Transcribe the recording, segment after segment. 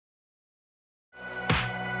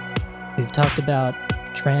We've talked about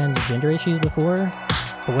transgender issues before,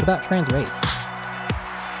 but what about trans race?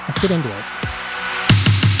 Let's get into it.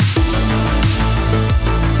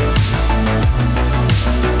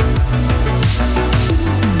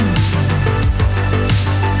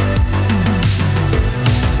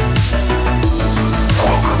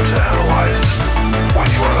 Welcome to Analyzed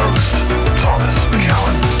with your host, Thomas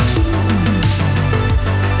McCallan.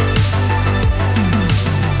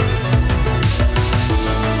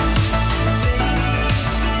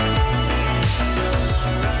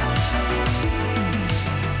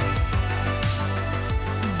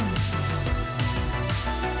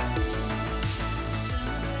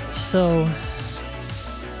 So,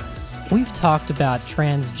 we've talked about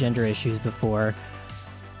transgender issues before,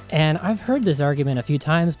 and I've heard this argument a few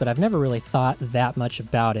times, but I've never really thought that much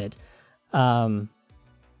about it. And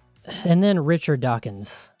then Richard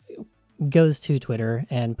Dawkins goes to Twitter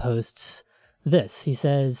and posts this. He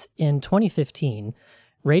says, in 2015,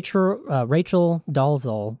 Rachel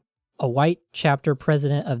Dolezal, a white chapter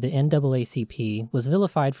president of the NAACP, was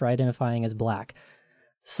vilified for identifying as black.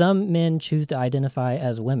 Some men choose to identify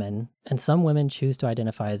as women, and some women choose to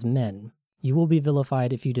identify as men. You will be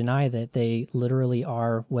vilified if you deny that they literally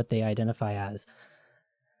are what they identify as.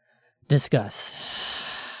 Discuss.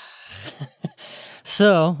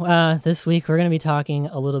 So, this week we're going to be talking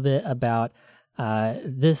a little bit about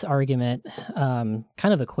this argument, kind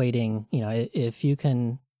of equating, if you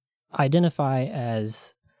can identify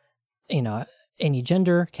as, any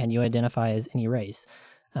gender, can you identify as any race?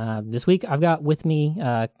 This week, I've got with me,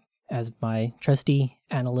 as my trusty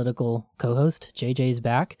analytical co-host, JJ's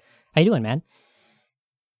back. How you doing, man?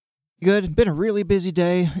 Good. Been a really busy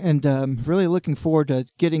day, and really looking forward to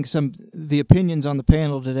getting the opinions on the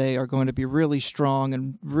panel today are going to be really strong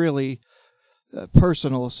and really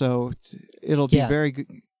personal, so it'll be very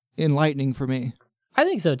enlightening for me. I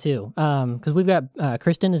think so, too, because we've got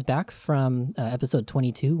Kristen is back from episode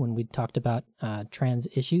 22 when we talked about trans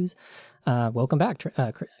issues. Welcome back,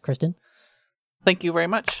 Kristen. Thank you very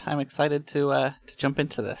much. I'm excited to jump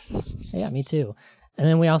into this. Yeah, me too. And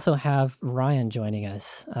then we also have Ryan joining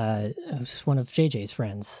us, who's one of JJ's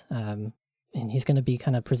friends, and he's going to be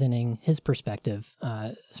kind of presenting his perspective,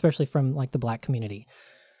 especially from like the Black community.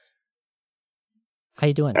 How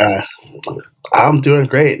you doing? I'm doing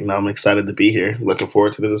great, and I'm excited to be here. Looking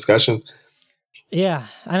forward to the discussion. Yeah,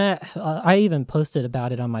 and I even posted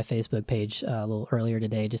about it on my Facebook page a little earlier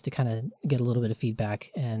today, just to kind of get a little bit of feedback.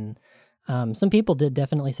 And some people did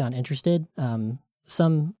definitely sound interested.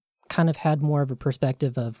 Some kind of had more of a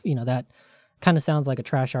perspective of, that kind of sounds like a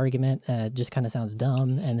trash argument, just kind of sounds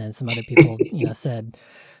dumb. And then some other people, said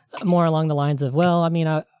more along the lines of, well, I mean,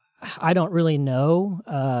 I don't really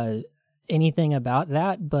know anything about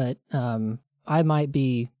that, but I might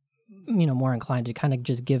be, more inclined to kind of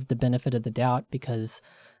just give the benefit of the doubt because,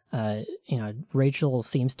 Rachel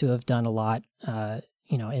seems to have done a lot,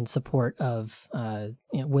 in support of,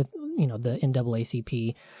 with, the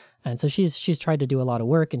NAACP. And so she's tried to do a lot of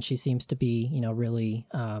work, and she seems to be, really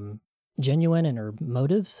genuine in her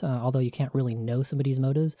motives, although you can't really know somebody's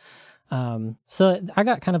motives. So I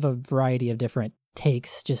got kind of a variety of different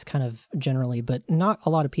takes, just kind of generally, but not a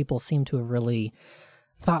lot of people seem to have really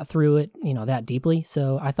thought through it, that deeply.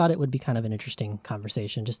 So I thought it would be kind of an interesting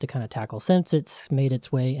conversation just to kind of tackle, since it's made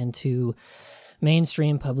its way into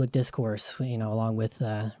mainstream public discourse, along with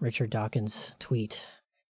Richard Dawkins' tweet.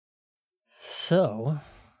 So,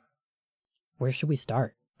 where should we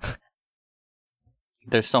start?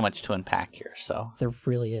 There's so much to unpack here, so. There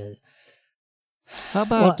really is. How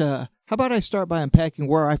about I start by unpacking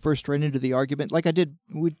where I first ran into the argument? Like I did,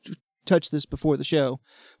 we touched this before the show,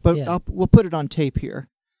 but we'll put it on tape here.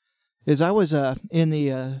 I was in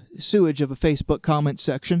the sewage of a Facebook comment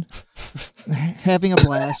section, having a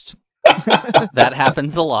blast. That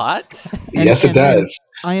happens a lot. Yes, it does.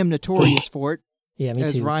 I am notorious for it. Yeah, me too.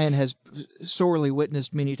 As Ryan has sorely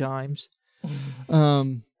witnessed many times.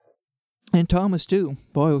 And Thomas too.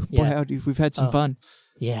 Boy, howdy, we've had some fun.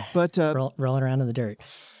 Yeah, but rolling around in the dirt.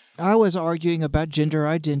 I was arguing about gender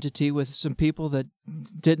identity with some people that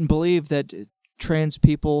didn't believe that trans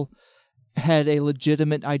people had a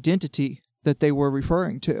legitimate identity that they were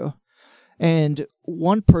referring to. And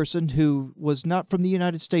one person who was not from the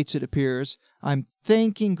United States, it appears, I'm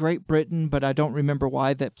thinking Great Britain, but I don't remember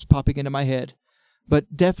why that's popping into my head.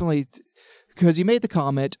 But definitely, because he made the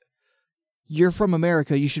comment, you're from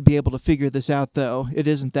America, you should be able to figure this out, though. It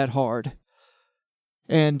isn't that hard.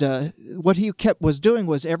 And what he was doing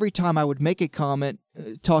was every time I would make a comment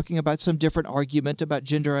talking about some different argument about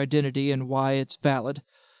gender identity and why it's valid,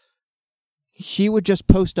 he would just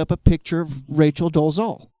post up a picture of Rachel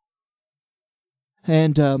Dolezal.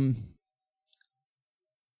 And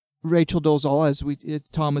Rachel Dolezal, as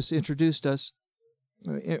Thomas introduced us,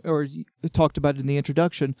 or talked about in the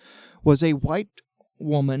introduction, was a white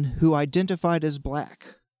woman who identified as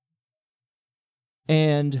black.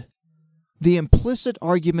 And the implicit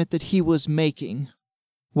argument that he was making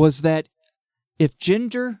was that if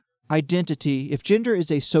gender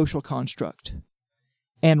is a social construct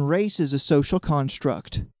and race is a social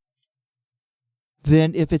construct,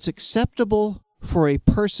 then if it's acceptable for a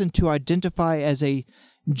person to identify as a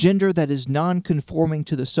gender that is non-conforming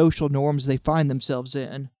to the social norms they find themselves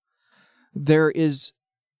in, there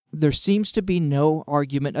seems to be no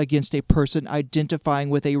argument against a person identifying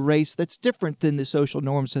with a race that's different than the social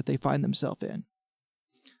norms that they find themselves in.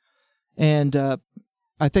 And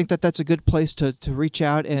I think that that's a good place to reach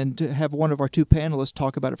out and to have one of our two panelists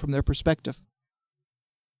talk about it from their perspective.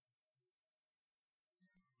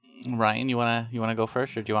 Ryan, you wanna go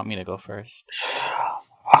first, or do you want me to go first?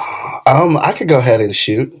 I could go ahead and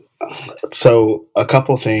shoot. So a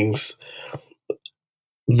couple things.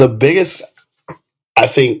 The biggest, I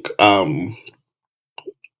think one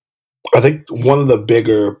of the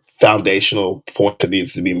bigger foundational points that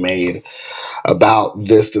needs to be made about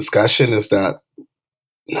this discussion is that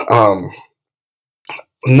not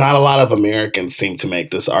a lot of Americans seem to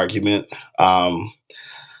make this argument.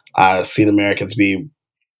 I've seen Americans be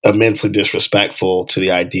immensely disrespectful to the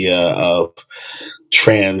idea of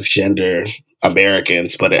transgender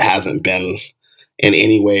Americans, but it hasn't been in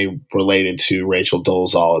any way related to Rachel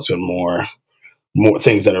Dolezal. It's been more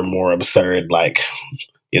things that are more absurd, like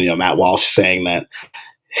Matt Walsh saying that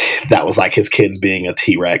was like his kids being a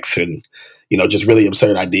T-Rex, and just really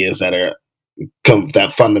absurd ideas that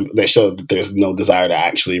show that there's no desire to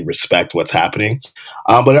actually respect what's happening.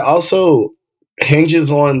 But it also hinges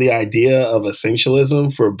on the idea of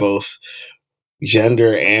essentialism for both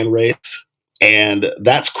gender and race. And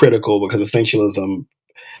that's critical because essentialism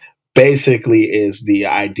basically is the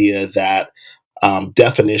idea that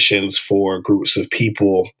definitions for groups of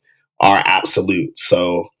people are absolute.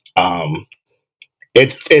 So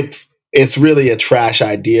it's really a trash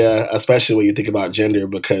idea, especially when you think about gender,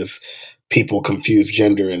 because people confuse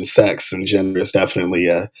gender and sex, and gender is definitely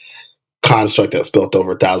a construct that's built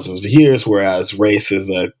over thousands of years, whereas race is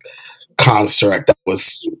a construct that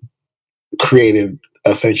was created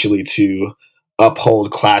essentially to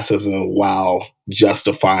uphold classism while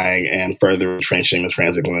justifying and further entrenching the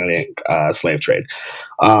transatlantic slave trade.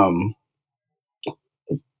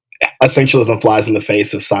 Essentialism flies in the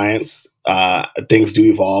face of science. Things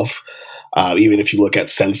do evolve. Even if you look at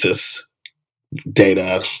census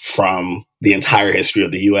data from the entire history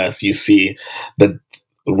of the U.S., you see the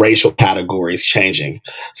racial categories changing.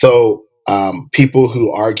 So people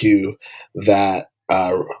who argue that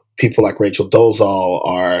people like Rachel Dolezal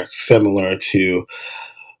are similar to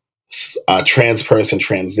a trans person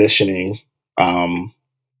transitioning, are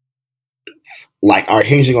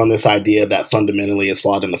hinging on this idea that fundamentally is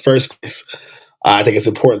flawed in the first place. I think it's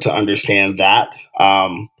important to understand that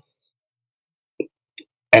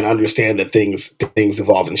and understand that things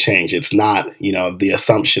evolve and change. It's not, the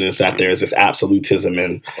assumption is that there is this absolutism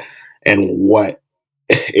in what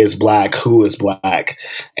is black, who is black.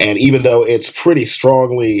 And even though it's pretty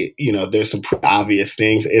strongly, there's some pretty obvious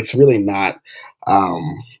things, it's really not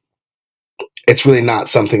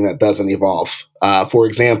something that doesn't evolve. For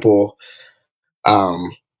example,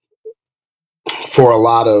 for a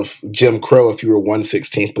lot of Jim Crow, if you were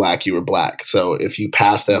 1/16 black, you were black. So if you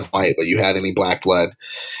passed as white, but you had any black blood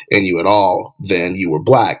in you at all, then you were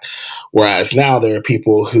black. Whereas now there are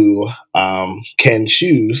people who can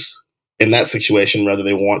choose in that situation whether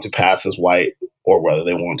they want to pass as white or whether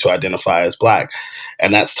they want to identify as black,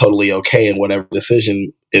 and that's totally okay. And whatever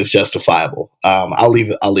decision is justifiable. I'll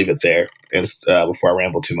leave it there, and before I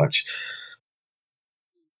ramble too much.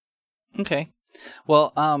 Okay.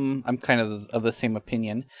 Well, I'm kind of the same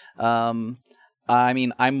opinion. I'm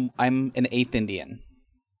an 8th Indian,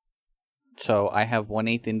 so I have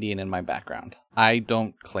 1/8 Indian in my background. I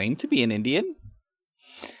don't claim to be an Indian.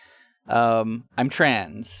 I'm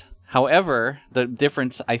trans. However, the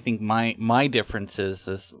difference, I think my difference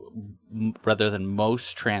is rather than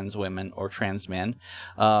most trans women or trans men,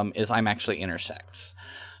 is I'm actually intersex.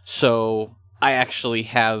 So I actually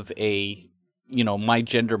have my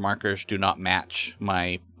gender markers do not match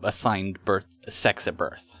my assigned sex at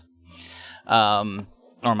birth,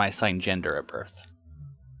 or my assigned gender at birth.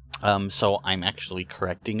 So I'm actually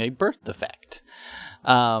correcting a birth defect.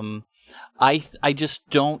 I just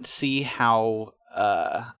don't see how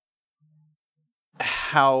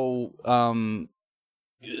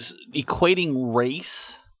equating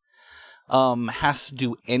race has to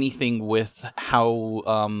do anything with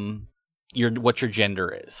how what your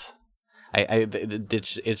gender is.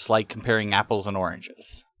 It's like comparing apples and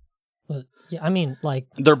oranges. Well, yeah, I mean, like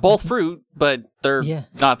They're both fruit, but they're Yeah.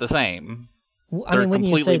 not the same. I They're mean, when you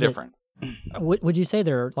completely say that, different. would you say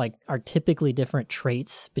there are typically different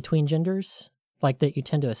traits between genders, like that you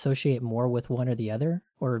tend to associate more with one or the other,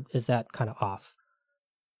 or is that kind of off?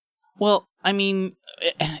 Well, I mean,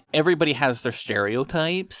 everybody has their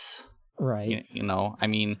stereotypes. Right. You know, I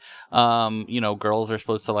mean, girls are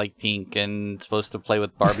supposed to like pink and supposed to play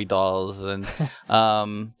with Barbie dolls, and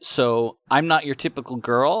so I'm not your typical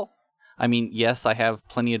girl. I mean, yes, I have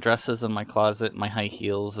plenty of dresses in my closet, my high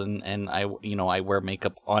heels, and I wear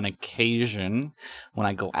makeup on occasion when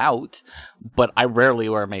I go out, but I rarely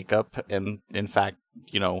wear makeup, and in fact,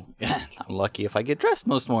 I'm lucky if I get dressed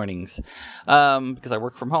most mornings, because I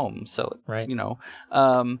work from home, so Right.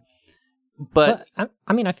 But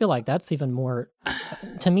I mean, I feel like that's even more,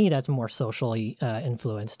 to me, that's more socially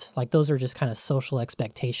influenced. Like those are just kind of social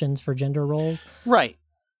expectations for gender roles. right.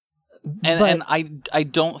 And But- I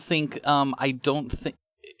don't think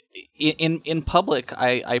in public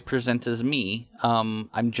I present as me.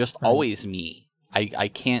 I'm just Right. always me. I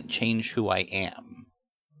can't change who I am.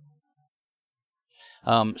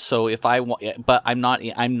 So if I want, but I'm not.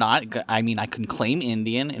 I mean, I can claim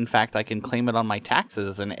Indian. In fact, I can claim it on my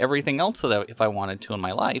taxes and everything else if I wanted to in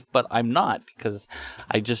my life. But I'm not, because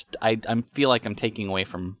I feel like I'm taking away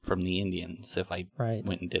from the Indians if I Right.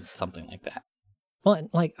 went and did something like that. Well,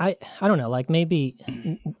 like I don't know, like maybe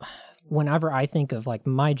whenever I think of like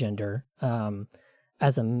my gender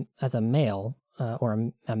as a male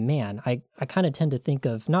or a man, I kind of tend to think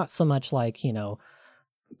of not so much like,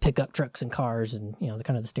 pickup trucks and cars and, the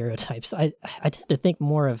kind of the stereotypes. I tend to think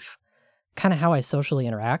more of kind of how I socially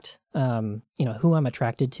interact, who I'm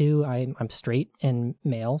attracted to. I'm straight and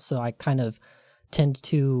male, so I kind of tend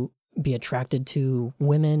to be attracted to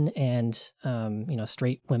women, and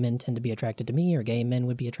straight women tend to be attracted to me, or gay men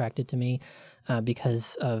would be attracted to me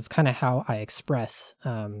because of kind of how I express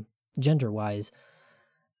gender wise.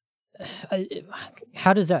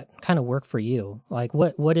 How does that kind of work for you? Like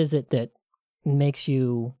what is it that makes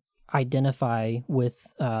you identify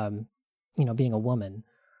with being a woman?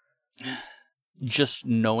 Just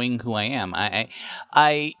knowing who I am.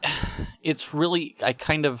 I it's really, I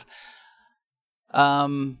kind of,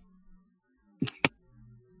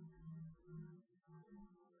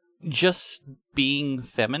 just being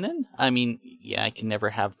feminine. I mean, yeah, I can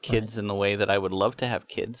never have kids in the way that I would love to have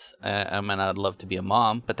kids. And I'd love to be a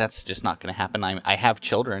mom, but that's just not going to happen. I have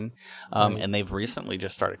children, and they've recently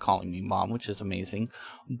just started calling me mom, which is amazing.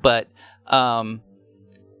 But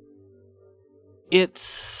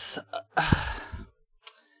it's,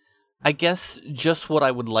 I guess, just what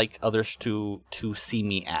I would like others to see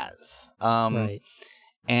me as. Right.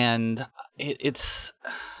 And it's.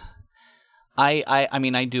 I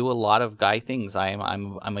mean, I do a lot of guy things. I'm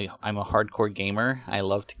a hardcore gamer. I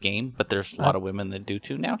love to game, but there's a lot of women that do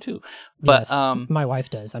too now too. But yes, my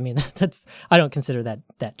wife does. I mean, I don't consider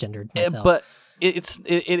that gendered myself. But it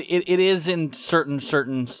is in certain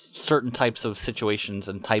types of situations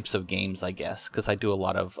and types of games, I guess, because I do a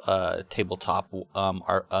lot of tabletop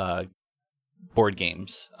board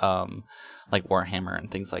games, like Warhammer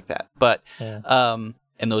and things like that. But and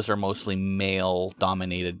those are mostly male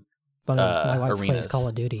dominated. Well, no, my wife arenas. plays Call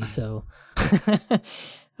of Duty, so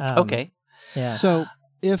okay. Yeah. So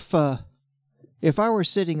if I were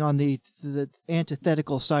sitting on the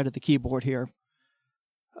antithetical side of the keyboard here,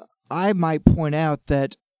 I might point out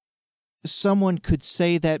that someone could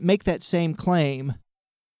make that same claim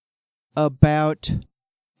about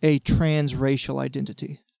a transracial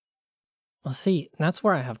identity. Well, see, that's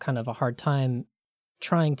where I have kind of a hard time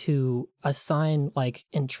trying to assign like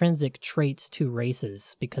intrinsic traits to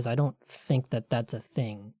races, because I don't think that that's a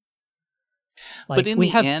thing. Like, but in we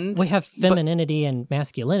have femininity and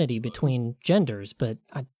masculinity between genders, but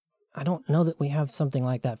I don't know that we have something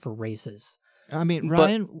like that for races. I mean,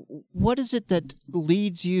 Ryan, what is it that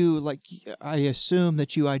leads you, like, I assume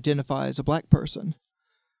that you identify as a black person.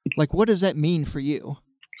 Like, what does that mean for you?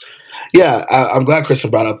 Yeah, I'm glad Kristen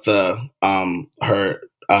brought up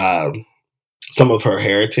some of her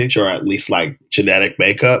heritage, or at least like genetic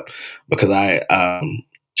makeup, because I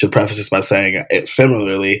should preface this by saying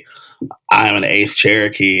similarly, I'm an eighth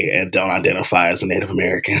Cherokee and don't identify as a Native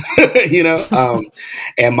American, and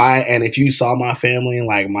if you saw my family,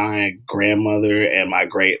 like my grandmother and my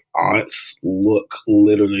great aunts look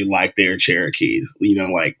literally like they're Cherokees,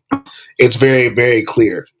 like it's very, very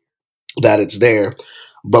clear that it's there,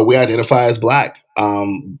 but we identify as black.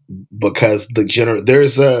 Because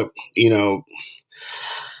there's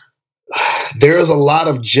there's a lot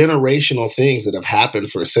of generational things that have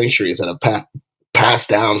happened for centuries that have passed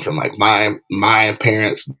down from like my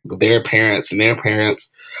parents, their parents, and their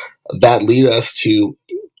parents that lead us to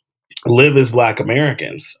live as Black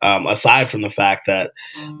Americans. Aside from the fact that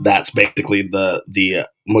that's basically the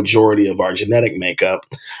majority of our genetic makeup,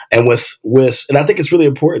 and and I think it's really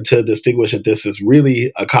important to distinguish that this is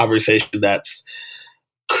really a conversation that's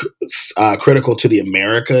critical to the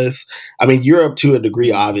Americas. I mean, Europe to a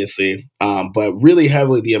degree, obviously, but really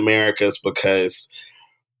heavily the Americas because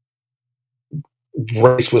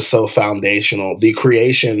race was so foundational. The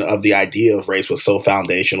creation of the idea of race was so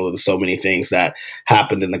foundational to so many things that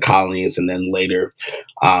happened in the colonies and then later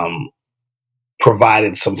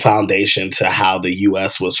provided some foundation to how the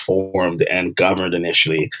U.S. was formed and governed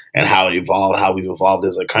initially and how it evolved, how we've evolved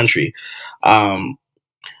as a country. Most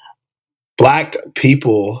Black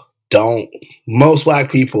people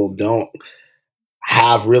don't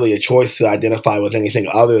have really a choice to identify with anything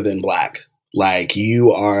other than Black. Like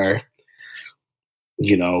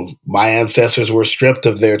my ancestors were stripped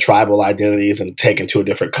of their tribal identities and taken to a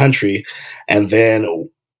different country. And then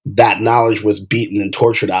that knowledge was beaten and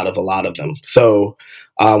tortured out of a lot of them. So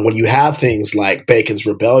when you have things like Bacon's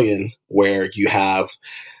Rebellion, where you have,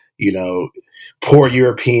 poor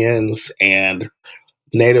Europeans and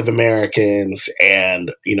Native Americans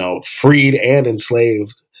and, freed and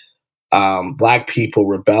enslaved Black people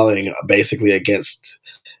rebelling basically against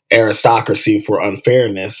aristocracy for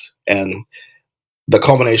unfairness, and the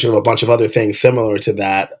culmination of a bunch of other things similar to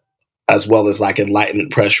that, as well as like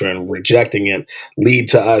Enlightenment pressure and rejecting it,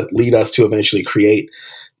 lead us to eventually create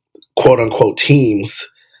quote unquote teams.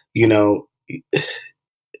 Being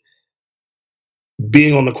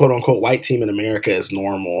on the quote unquote white team in America is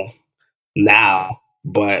normal now,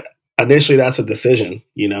 but initially that's a decision,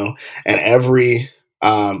 and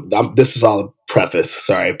this is all a preface,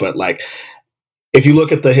 sorry, but like, if you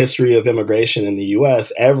look at the history of immigration in the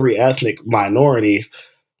U.S., every ethnic minority,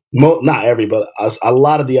 not every, but a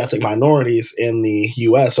lot of the ethnic minorities in the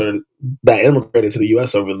U.S. that immigrated to the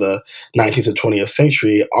U.S. over the 19th and 20th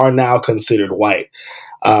century are now considered white.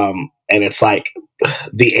 And it's like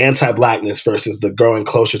the anti-Blackness versus the growing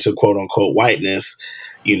closer to quote unquote whiteness.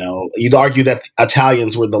 You'd argue that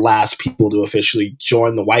Italians were the last people to officially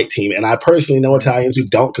join the white team. And I personally know Italians who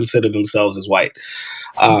don't consider themselves as white.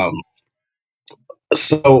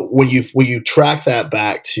 So when you track that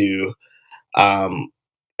back to an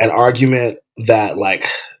argument that like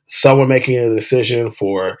someone making a decision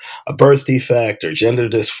for a birth defect or gender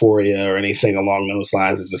dysphoria or anything along those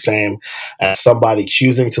lines is the same as somebody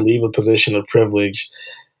choosing to leave a position of privilege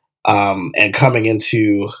and coming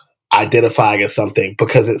into identifying as something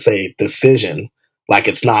because it's a decision. Like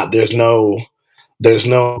it's not, there's no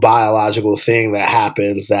biological thing that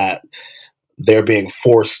happens that they're being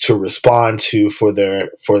forced to respond to for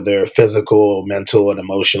their physical, mental, and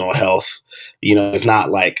emotional health. It's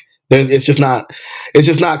not like it's just not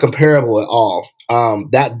comparable at all.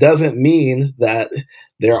 That doesn't mean that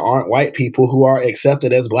there aren't white people who are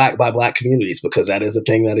accepted as Black by Black communities, because that is a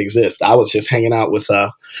thing that exists. I was just hanging out with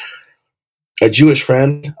a Jewish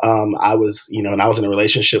friend. I was in a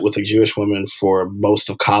relationship with a Jewish woman for most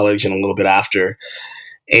of college and a little bit after.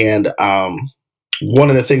 And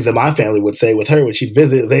one of the things that my family would say with her when she'd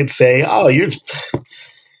visit, they'd say, "Oh, you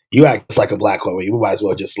act just like a Black woman. We might as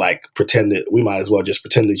well just pretend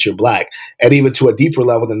that you're Black." And even to a deeper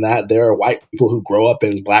level than that, there are white people who grow up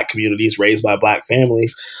in Black communities, raised by Black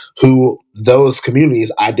families, who those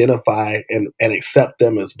communities identify and accept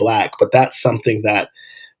them as Black. But that's something that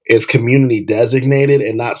is community designated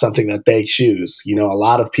and not something that they choose. A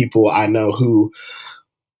lot of people I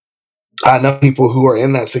know people who are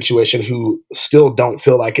in that situation who still don't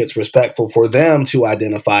feel like it's respectful for them to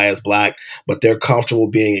identify as Black, but they're comfortable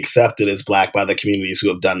being accepted as Black by the communities who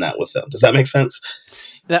have done that with them. Does that make sense?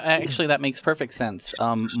 That makes perfect sense.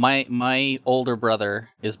 My older brother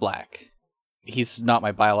is Black. He's not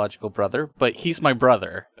my biological brother, but he's my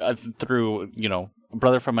brother through,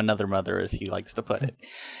 brother from another mother, as he likes to put it.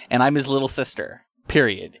 And I'm his little sister,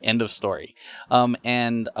 period. End of story.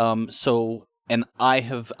 And I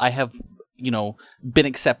have been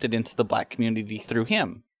accepted into the Black community through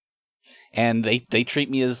him, and they treat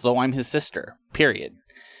me as though I'm his sister. Period.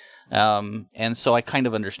 And so I kind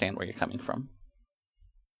of understand where you're coming from.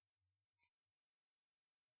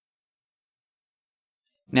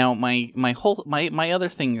 Now my other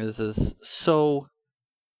thing is so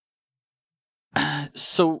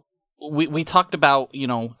we talked about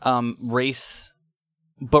race.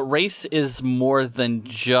 But race is more than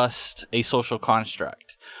just a social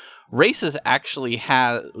construct. Race is actually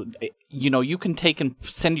you can take and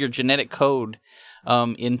send your genetic code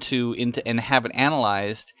into and have it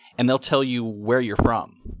analyzed, and they'll tell you where you're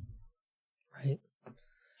from. Right.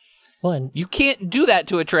 Well, and You can't do that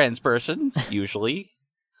to a trans person usually.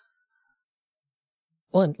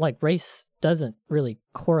 Well, and like race doesn't really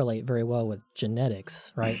correlate very well with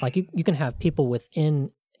genetics, right? Like you can have people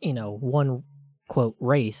within, one quote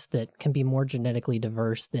race that can be more genetically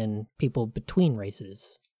diverse than people between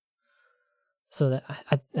races. So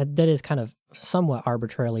that is kind of somewhat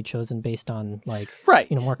arbitrarily chosen based on Right.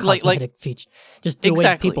 more Like- cosmetic features, just the way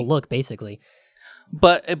Exactly. people look, basically.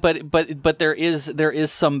 But there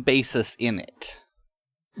is some basis in it.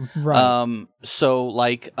 Right. So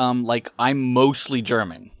I'm mostly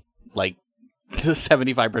German, like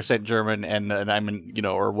 75% German, and I'm in,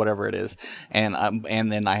 or whatever it is, and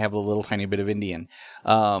then I have a little tiny bit of Indian,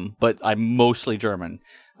 but I'm mostly German,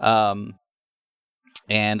 and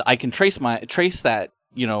I can trace that.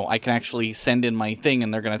 I can actually send in my thing,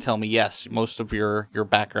 and they're going to tell me, yes, most of your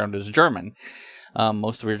background is German,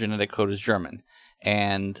 most of your genetic code is German,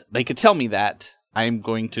 and they could tell me that. I'm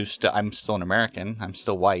still an American. I'm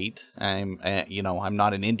still white. I'm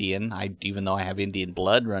not an Indian. Even though I have Indian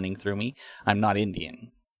blood running through me, I'm not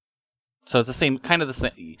Indian. So it's the same what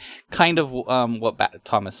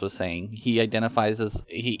Thomas was saying. He identifies as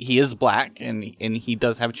he is black, and he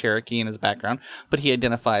does have Cherokee in his background, but he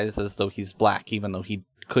identifies as though he's black, even though he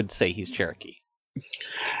could say he's Cherokee.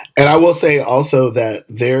 And I will say also that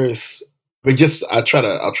I'll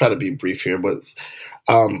try to be brief here, but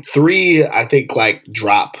 3, I think,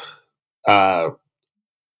 drop.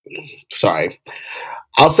 Sorry,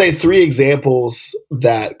 I'll say 3 examples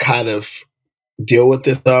that kind of deal with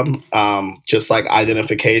this. Just like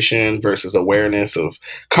identification versus awareness of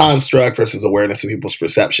construct versus awareness of people's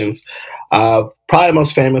perceptions. Probably the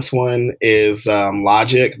most famous one is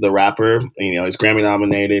Logic, the rapper. He's Grammy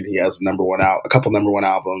nominated. He has a couple number one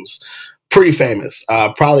albums. Pretty famous.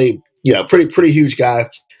 Probably, pretty huge guy.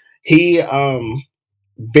 He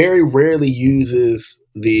very rarely uses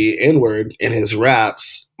the N-word in his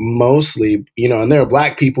raps, mostly, and there are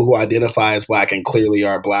black people who identify as black and clearly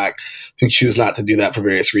are black who choose not to do that for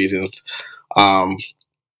various reasons.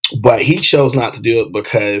 But he chose not to do it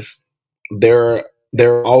because there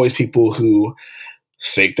are always people who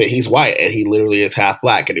think that he's white and he literally is half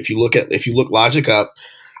black. And if you look Logic up,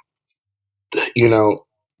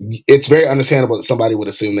 it's very understandable that somebody would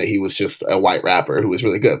assume that he was just a white rapper who was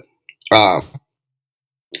really good.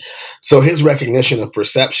 So his recognition of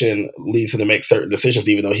perception leads him to make certain decisions,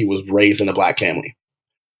 even though he was raised in a black family,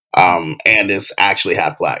 and is actually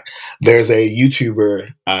half black. There's a YouTuber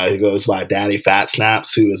who goes by Daddy Fat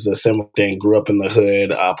Snaps, who is a similar thing, grew up in the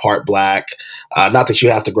hood, part black. Not that you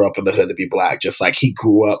have to grow up in the hood to be black, just like he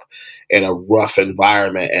grew up in a rough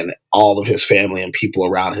environment and all of his family and people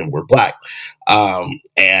around him were black.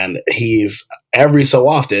 And he's every so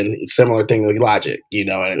often, similar thing with Logic,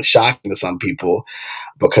 and it's shocking to some people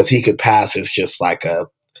because he could pass as just like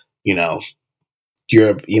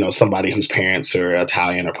you're somebody whose parents are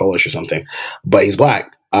Italian or Polish or something, but he's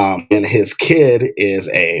black. And his kid is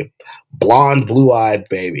a blonde, blue-eyed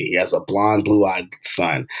baby. He has a blonde, blue-eyed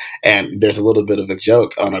son. And there's a little bit of a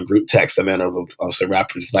joke on a group text I'm in of some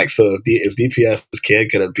rappers. It's like, so is DPS's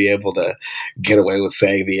kid going to be able to get away with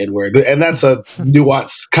saying the N-word? And that's a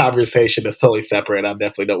nuanced conversation that's totally separate. I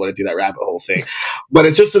definitely don't want to do that rabbit hole thing. But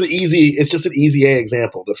it's just an easy A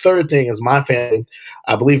example. The third thing is my family.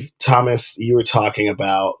 I believe, Thomas, you were talking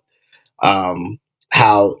about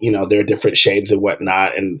how, there are different shades and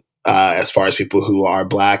whatnot. And as far as people who are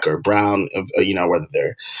black or brown, whether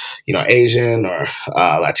they're, Asian or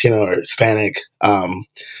Latino or Hispanic. And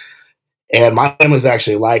my family's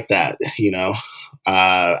actually like that.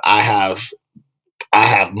 I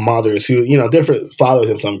have mothers who, different fathers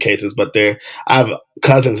in some cases, but I have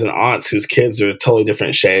cousins and aunts whose kids are totally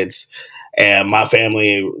different shades. And my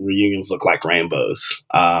family reunions look like rainbows.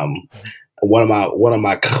 One of my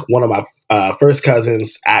first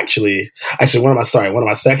cousins, one of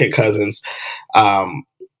my second cousins,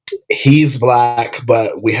 he's black,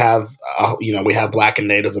 but we have black and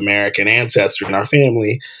Native American ancestry in our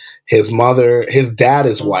family. His dad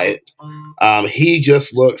is white. He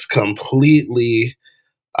just looks completely.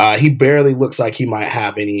 He barely looks like he might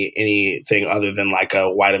have anything other than like a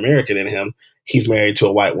white American in him. He's married to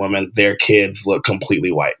a white woman. Their kids look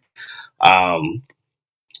completely white.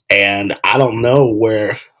 And I don't know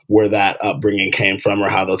where that upbringing came from or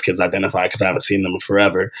how those kids identify because I haven't seen them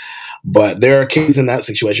forever. But there are kids in that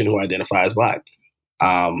situation who identify as black.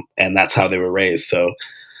 And that's how they were raised. So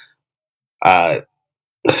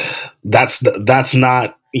that's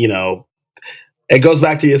not, it goes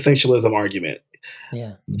back to the essentialism argument.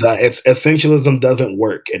 Yeah. It's essentialism doesn't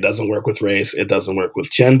work. It doesn't work with race. It doesn't work with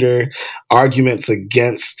gender. Arguments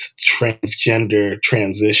against transgender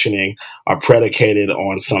transitioning are predicated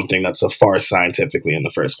on something that's a farce scientifically in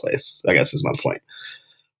the first place, I guess is my point.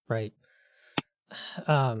 Right. Just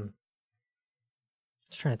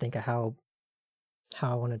trying to think of how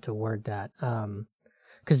I wanted to word that.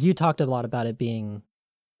 Because you talked a lot about it being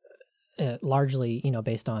largely,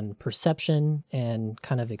 based on perception and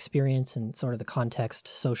kind of experience and sort of the context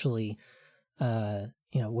socially,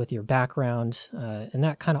 with your background, and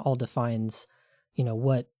that kind of all defines,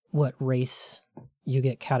 what race you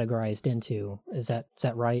get categorized into. Is that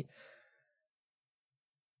right?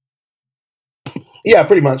 Yeah,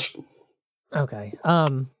 pretty much. Okay.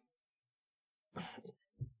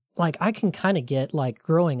 Like I can kind of get like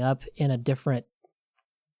growing up in a different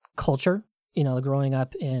culture, growing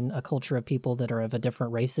up in a culture of people that are of a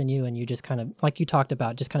different race than you, and you just kind of, like you talked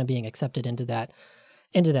about, just kind of being accepted into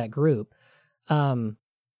that group.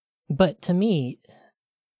 But to me,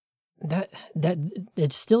 that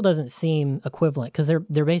it still doesn't seem equivalent, because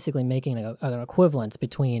they're basically making an equivalence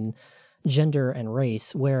between gender and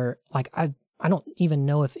race, where like I don't even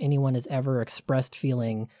know if anyone has ever expressed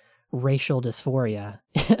feeling racial dysphoria,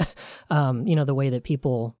 the way that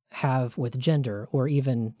people have with gender, or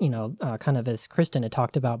even, kind of as Kristen had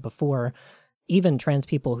talked about before, even trans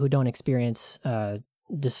people who don't experience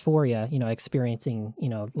dysphoria, experiencing,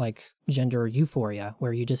 like gender euphoria,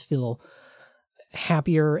 where you just feel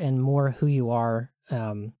happier and more who you are,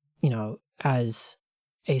 as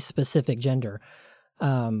a specific gender,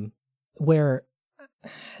 where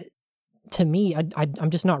to me, I'm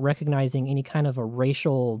just not recognizing any kind of a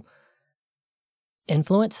racial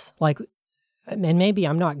influence. Like, and maybe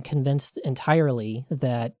I'm not convinced entirely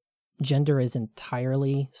that gender is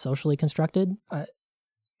entirely socially constructed.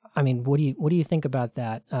 I mean, what do you think about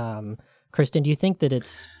that, Kristen? Do you think that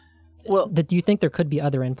it's do you think there could be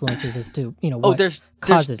other influences as to what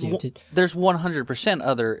causes you to? There's 100%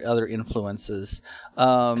 other influences,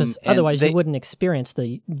 because otherwise you wouldn't experience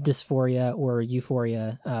the dysphoria or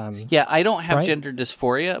euphoria. Yeah, I don't have right? gender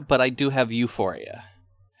dysphoria, but I do have euphoria.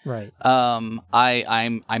 Right.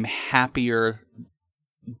 I'm happier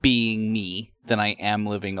being me than I am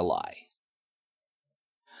living a lie.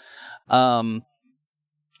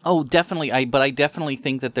 Oh, definitely. I definitely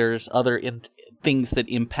think that there's other things that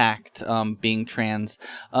impact being trans,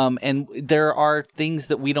 and there are things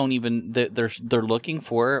that we don't even they're looking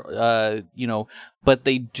for, but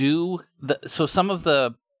they do. So some of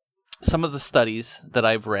the studies that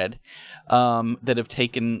I've read that have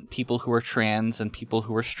taken people who are trans and people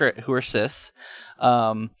who are cis,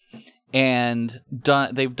 and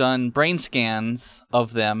they've done brain scans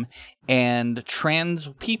of them, and trans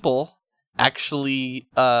people actually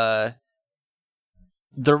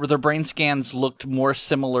their brain scans looked more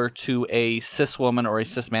similar to a cis woman or a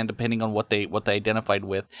cis man, depending on what they identified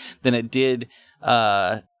with, than it did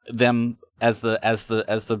them as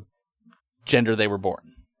the gender they were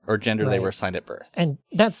born, or gender they were assigned at birth. And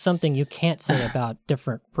that's something you can't say about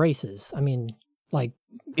different races. I mean, like,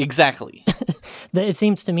 exactly. It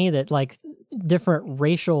seems to me that like different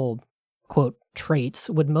racial quote traits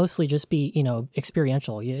would mostly just be,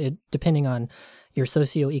 experiential, depending on your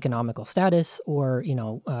socioeconomical status, or,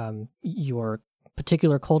 your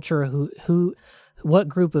particular culture, what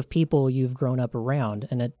group of people you've grown up around.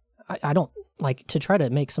 And I don't like to try to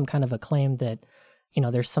make some kind of a claim that,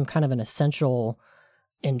 there's some kind of an essential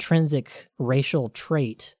intrinsic racial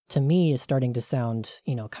trait. To me is starting to sound,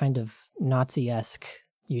 kind of Nazi-esque,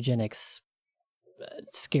 eugenics,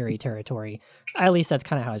 scary territory. At least that's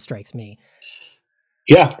kind of how it strikes me.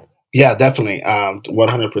 Yeah, definitely.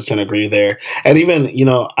 100% agree there. And even,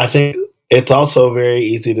 I think it's also very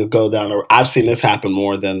easy to go down. I've seen this happen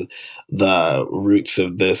more than the roots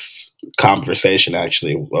of this conversation,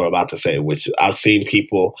 actually, what I'm about to say, which I've seen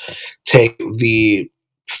people take the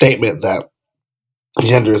statement that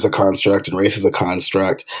gender is a construct and race is a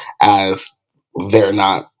construct as they're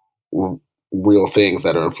not real things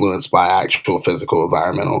that are influenced by actual physical,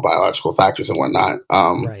 environmental, biological factors and whatnot.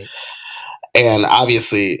 Right. And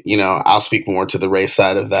obviously, I'll speak more to the race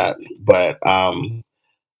side of that, but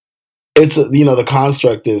it's, the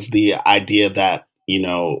construct is the idea that,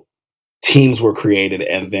 teams were created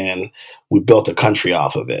and then we built a country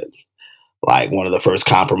off of it. Like one of the first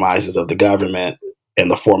compromises of the government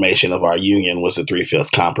and the formation of our union was the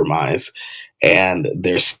 3/5 compromise. And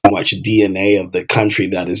there's so much DNA of the country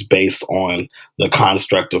that is based on the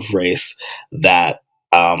construct of race that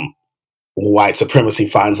white supremacy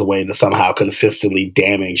finds a way to somehow consistently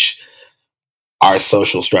damage our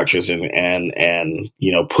social structures and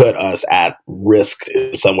put us at risk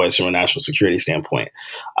in some ways from a national security standpoint.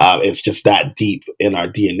 It's just that deep in our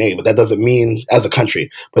DNA, but that doesn't mean as a country.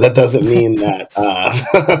 But that doesn't mean that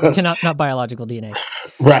not biological DNA,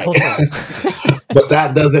 right? But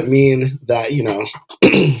that doesn't mean that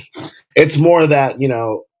it's more that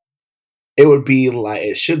it would be like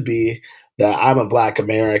it should be that I'm a Black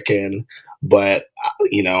American, but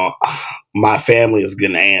my family is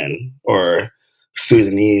Ghanaian or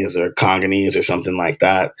Sudanese or Congolese or something like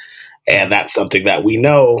that, and that's something that we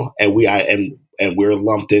know, and we're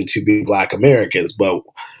lumped into being Black Americans, but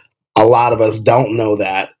a lot of us don't know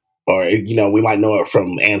that, or we might know it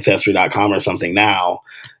from Ancestry.com or something now,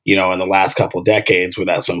 in the last couple of decades where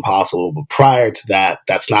that's been possible, but prior to that,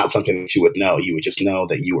 that's not something that you would know. You would just know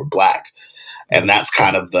that you were Black. And that's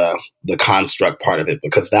kind of the construct part of it,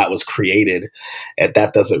 because that was created, and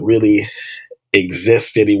that doesn't really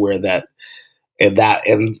exist anywhere. And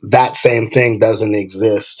that same thing doesn't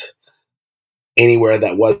exist anywhere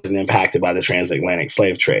that wasn't impacted by the transatlantic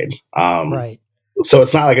slave trade. Right. So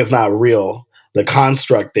it's not like it's not real. The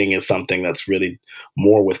construct thing is something that's really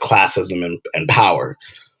more with classism and power.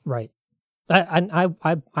 Right.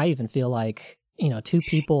 I even feel like, two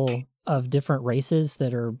people of different races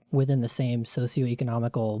that are within the same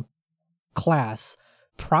socioeconomical class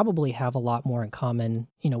probably have a lot more in common,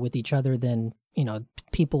 with each other than,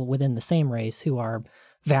 people within the same race who are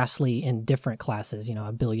vastly in different classes,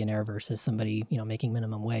 a billionaire versus somebody, making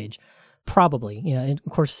minimum wage. Probably, and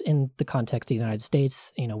of course, in the context of the United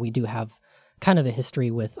States, we do have kind of a history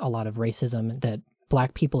with a lot of racism that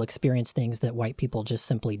Black people experience things that white people just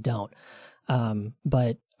simply don't.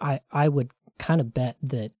 But I would kind of bet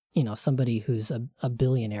that, somebody who's a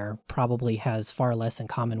billionaire probably has far less in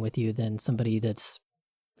common with you than somebody that's,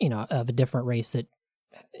 of a different race that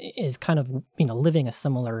is kind of, living a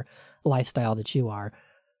similar lifestyle that you are.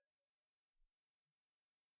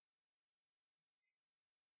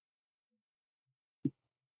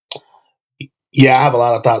 Yeah, I have a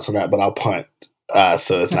lot of thoughts on that, but I'll punt.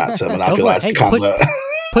 So it's not to monopolize the combo.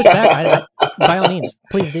 Push back. By all means,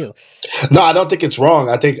 please do. No, I don't think it's wrong.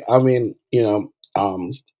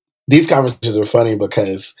 These conversations are funny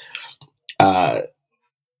because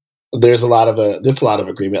there's a lot of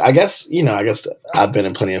agreement. I guess I've been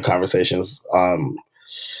in plenty of conversations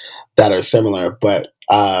that are similar, but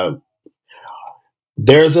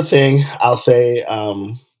there's a thing I'll say.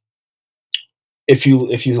 If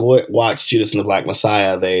you watch Judas and the Black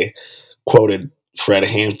Messiah, they quoted Fred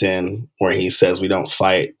Hampton where he says, "We don't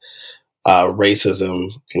fight racism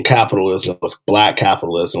and capitalism with Black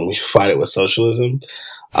capitalism. We fight it with socialism,"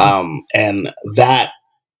 and that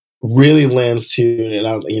really lends to. And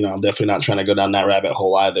I'm definitely not trying to go down that rabbit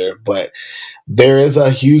hole either, but there is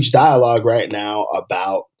a huge dialogue right now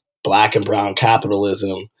about Black and brown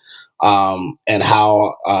capitalism, and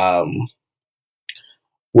how.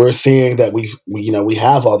 We're seeing that we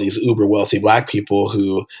have all these uber wealthy Black people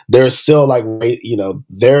who they're still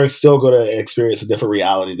they're still going to experience a different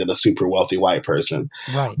reality than a super wealthy white person.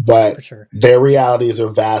 Right. But for sure, their realities are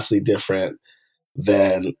vastly different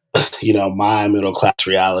than, my middle class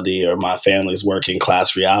reality or my family's working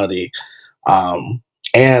class reality.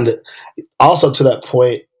 And also to that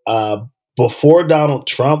point, before Donald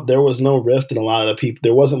Trump, there was no rift in a lot of the people.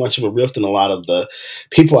 There wasn't much of a rift in a lot of the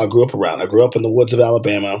people I grew up around. I grew up in the woods of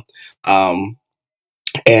Alabama,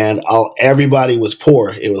 and everybody was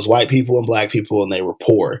poor. It was white people and Black people, and they were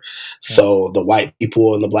poor. Yeah. So the white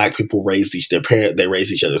people and the Black people raised they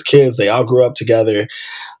raised each other's kids. They all grew up together.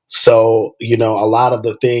 So a lot of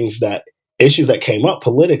the issues that came up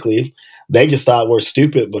politically, they just thought were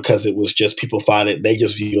stupid because it was just people they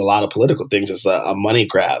just viewed a lot of political things as a money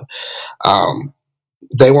grab.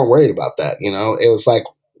 They weren't worried about that. It was like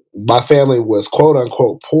my family was quote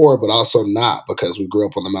unquote poor, but also not, because we grew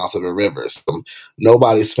up on the mouth of a river. So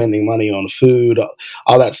nobody's spending money on food,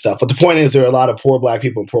 all that stuff. But the point is, there are a lot of poor Black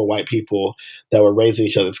people and poor white people that were raising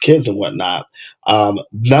each other's kids and whatnot.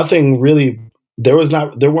 Nothing really, there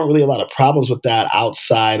weren't really a lot of problems with that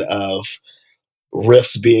outside of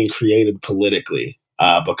rifts being created politically,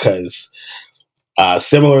 because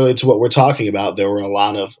similarly to what we're talking about, there were a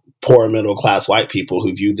lot of poor middle class white people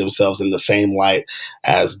who viewed themselves in the same light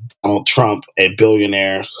as Donald Trump, a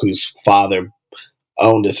billionaire whose father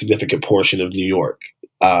owned a significant portion of New York.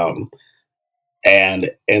 And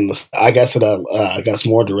I guess in a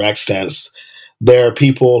more direct sense, there are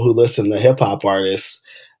people who listen to hip hop artists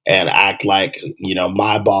and act like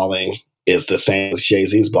my balling is the same as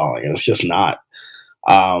Jay-Z's balling, and it's just not.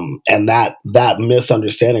 And that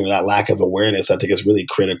misunderstanding, or that lack of awareness, I think is really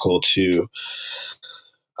critical to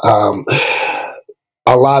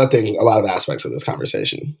a lot of aspects of this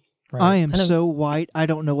conversation. Right? I am so white, I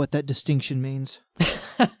don't know what that distinction means.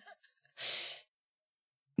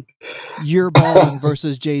 You're balling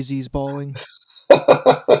versus Jay-Z's balling.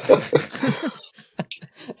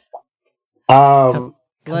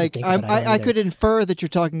 Like, I could infer that you're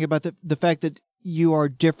talking about the fact that you are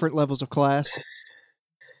different levels of class.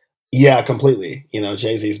 Yeah, completely. You know,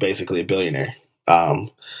 Jay-Z is basically a billionaire. I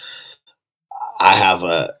have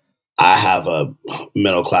a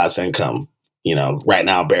middle class income, you know, right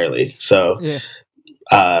now, barely. So, yeah.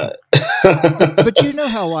 But But you know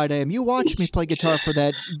how white I am. You watch me play guitar for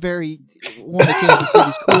that one of Kansas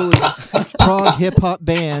City's coolest prog hip hop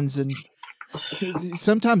bands, and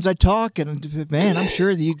sometimes I talk, and man, I'm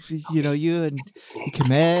sure you and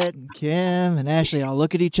Kemet and Kim and Ashley all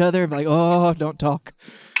look at each other and be like, oh, don't talk.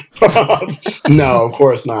 No, of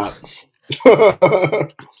course not.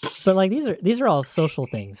 But like these are all social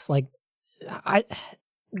things. Like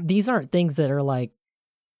these aren't things that are like,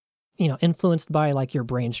 you know, influenced by like your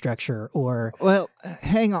brain structure or. Well,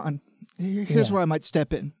 hang on. Here's where I might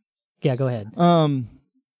step in. Yeah, go ahead.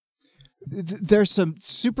 There's some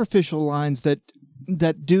superficial lines that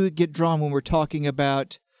do get drawn when we're talking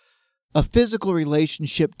about a physical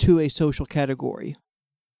relationship to a social category.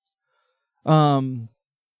 And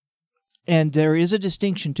there is a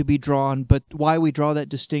distinction to be drawn, but why we draw that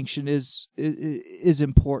distinction is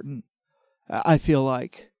important. I feel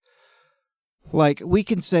like we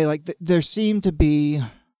can say like there seem to be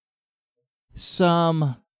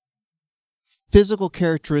some physical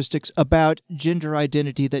characteristics about gender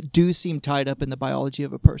identity that do seem tied up in the biology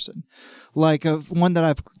of a person. Like one that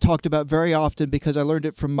I've talked about very often because I learned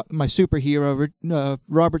it from my superhero,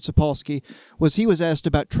 Robert Sapolsky, he was asked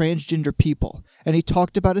about transgender people. And he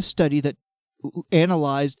talked about a study that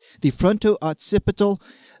analyzed the fronto-occipital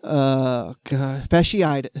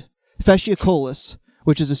fascicolus,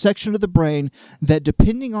 which is a section of the brain that,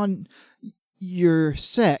 depending on your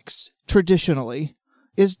sex, traditionally,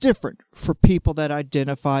 is different for people that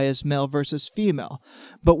identify as male versus female.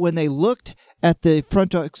 But when they looked at the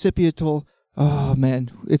fronto-occipital, oh man,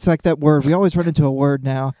 it's like that word. We always run into a word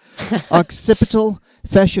now. Occipital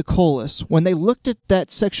fascicolus. When they looked at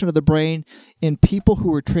that section of the brain in people who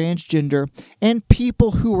were transgender and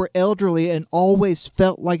people who were elderly and always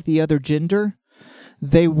felt like the other gender,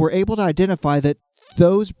 they were able to identify that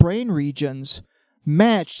those brain regions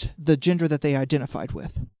matched the gender that they identified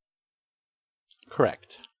with.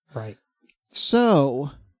 Correct. Right.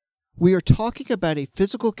 So, we are talking about a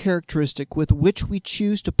physical characteristic with which we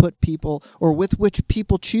choose to put people, or with which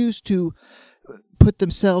people choose to put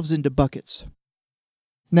themselves into buckets.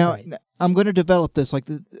 Now, Right. I'm going to develop this.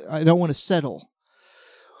 I don't want to settle.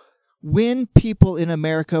 When people in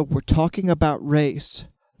America were talking about race,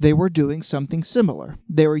 they were doing something similar.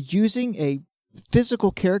 They were using a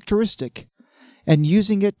physical characteristic and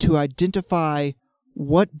using it to identify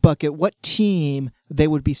what bucket, what team they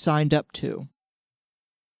would be signed up to.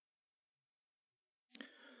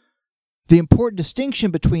 The important distinction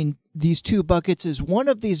between these two buckets is one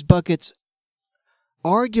of these buckets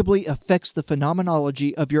arguably affects the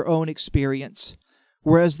phenomenology of your own experience,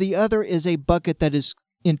 whereas the other is a bucket that is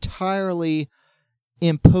entirely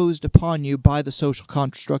imposed upon you by the social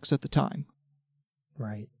constructs at the time.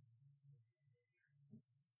 Right.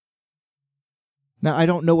 Now, I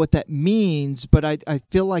don't know what that means, but I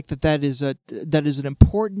feel like that is an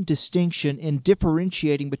important distinction in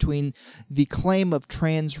differentiating between the claim of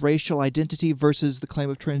transracial identity versus the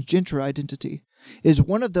claim of transgender identity. Is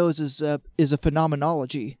one of those is a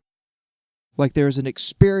phenomenology, like there is an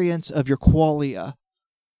experience of your qualia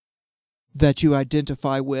that you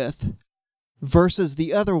identify with, versus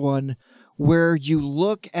the other one where you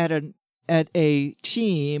look at a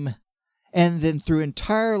team and then through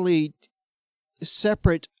entirely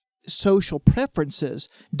separate social preferences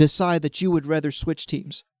decide that you would rather switch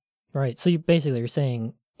teams. Right. So you're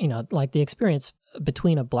saying, you know, like the experience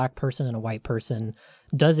between a black person and a white person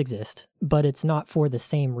does exist, but it's not for the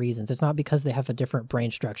same reasons. It's not because they have a different brain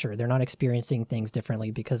structure. They're not experiencing things differently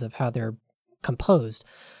because of how they're composed.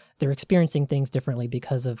 They're experiencing things differently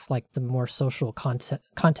because of like the more social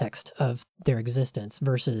context of their existence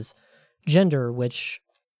versus gender, which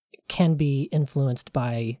can be influenced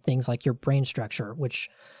by things like your brain structure, which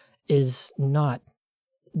is not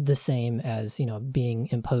the same as, you know, being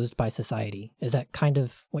imposed by society. Is that kind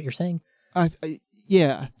of what you're saying?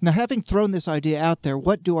 Yeah. Now, having thrown this idea out there,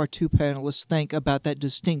 what do our two panelists think about that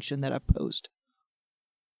distinction that I posed?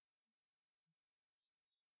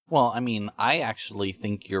 Well, I mean, I actually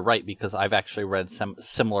think you're right because I've actually read some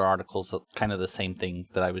similar articles of kind of the same thing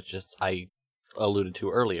that I alluded to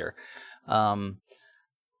earlier.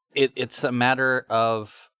 it's a matter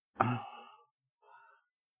of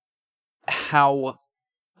how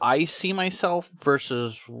I see myself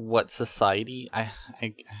versus what society.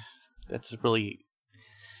 That's really.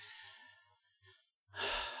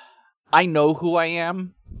 I know who I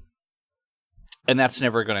am, and that's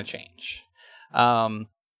never going to change.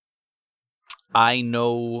 I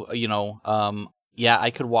know, yeah, I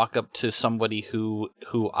could walk up to somebody who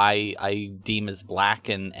I deem as black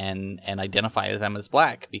and identify as them as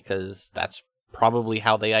black because that's probably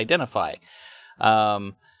how they identify.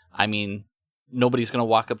 I mean, nobody's going to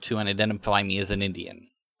walk up to and identify me as an Indian.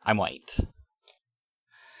 I'm white.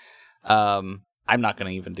 I'm not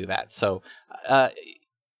going to even do that. So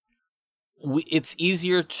it's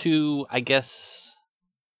easier to, I guess,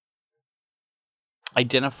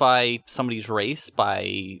 identify somebody's race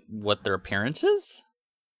by what their appearance is?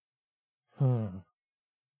 Does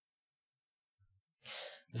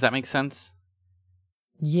that make sense?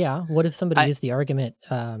 Yeah. What if somebody used the argument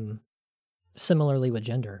similarly with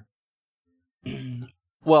gender?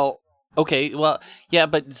 Well, okay. Well, yeah,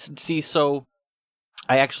 but see, so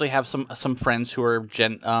I actually have some friends who are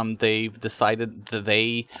they've decided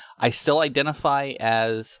that I still identify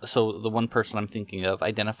as, so the one person I'm thinking of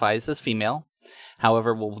identifies as female.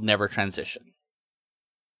 However, will never transition.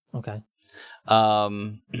 Okay.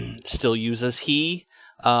 Still uses he.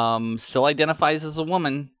 Still identifies as a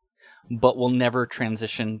woman, but will never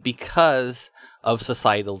transition because of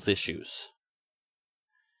societal issues.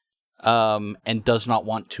 And does not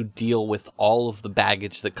want to deal with all of the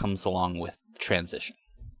baggage that comes along with transition.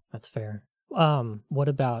 That's fair. What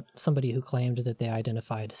about somebody who claimed that they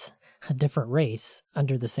identified as a different race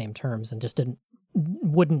under the same terms and just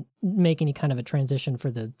wouldn't make any kind of a transition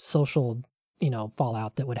for the social,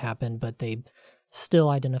 fallout that would happen, but they still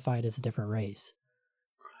identified as a different race?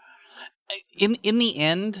 In the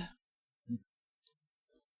end,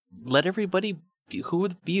 let everybody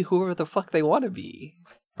be whoever the fuck they want to be.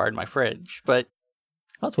 Pardon my French, but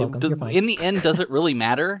that's welcome. You're fine. In the end, does it really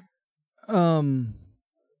matter? I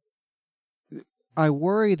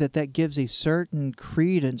worry that gives a certain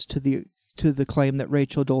credence to the claim that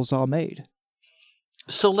Rachel Dolezal made.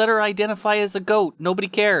 So let her identify as a goat. Nobody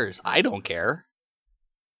cares. I don't care.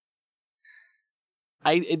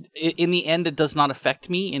 In the end, it does not affect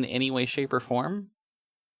me in any way, shape, or form.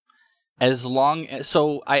 As long as,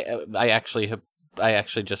 so I actually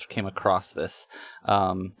just came across this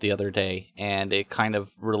the other day, and it kind of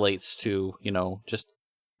relates to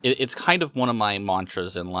it's kind of one of my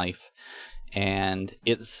mantras in life, and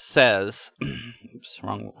it says, oops,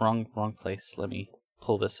 wrong place. Let me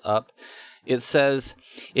pull this up. It says,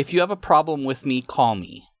 if you have a problem with me, call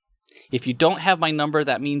me. If you don't have my number,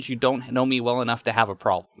 that means you don't know me well enough to have a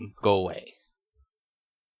problem. Go away.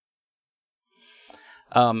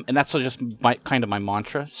 And that's just my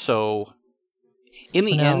mantra. So in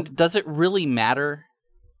the end, does it really matter?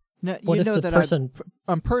 Now, you know that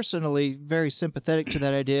I'm personally very sympathetic to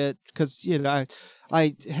that idea because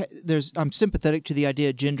I'm sympathetic to the idea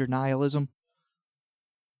of gender nihilism.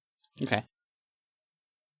 Okay.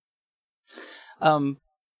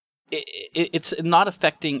 It's not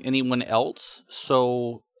affecting anyone else.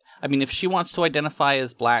 So, I mean, if she wants to identify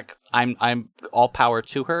as black, I'm all power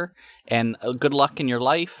to her, and good luck in your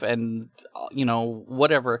life, and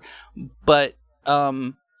whatever. But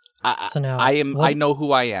I know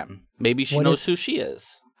who I am. Maybe she knows who she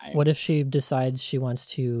is. What if she decides she wants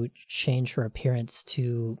to change her appearance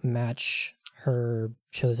to match her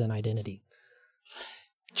chosen identity?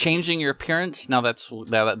 Changing your appearance, now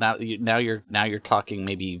you're talking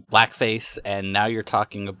maybe blackface, and now you're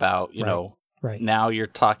talking about right. Now you're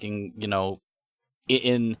talking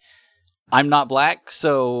I'm not black,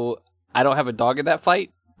 so I don't have a dog in that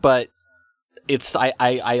fight, but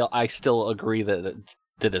I still agree that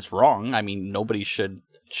it's wrong. I mean, nobody should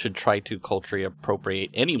try to culturally appropriate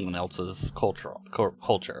anyone else's culture.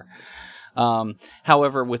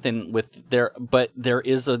 However, there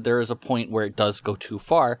is a point where it does go too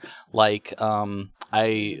far. Like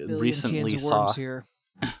I recently saw. Here.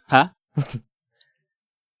 Huh?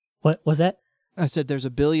 What was that? I said there's a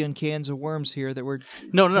billion cans of worms here that we're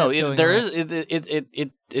no.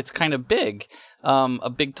 It's kind of big, a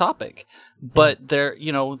big topic, but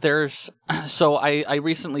there's. So I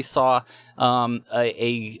recently saw on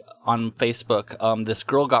Facebook this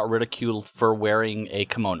girl got ridiculed for wearing a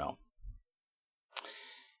kimono.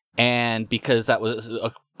 And because that was,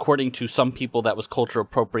 according to some people, that was cultural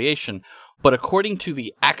appropriation. But according to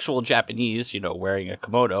the actual Japanese, wearing a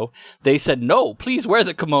kimono, they said, no, please wear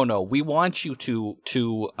the kimono. We want you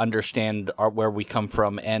to understand where we come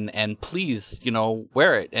from, and please,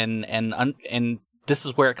 wear it. And this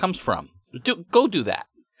is where it comes from. Go do that.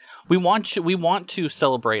 We want to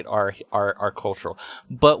celebrate our cultural,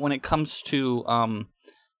 but when it comes to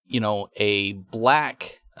a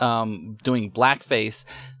black doing blackface,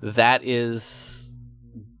 that is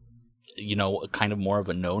kind of more of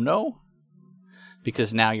a no,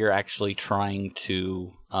 because now you're actually trying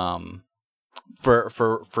to for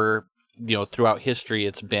throughout history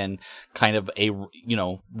it's been kind of a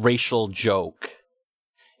racial joke,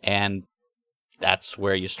 and that's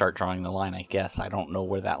where you start drawing the line, I guess. I don't know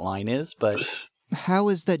where that line is, but how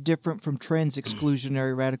is that different from trans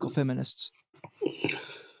exclusionary radical feminists?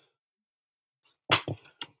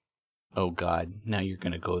 Oh God, now you're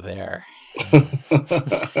going to go there.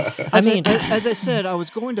 As I said, I was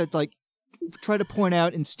going to try to point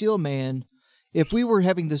out in Steelman, if we were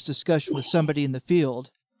having this discussion with somebody in the field,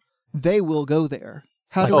 they will go there.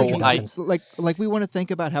 How do we we want to think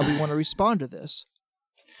about how we want to respond to this?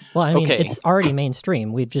 Well, I mean, it's already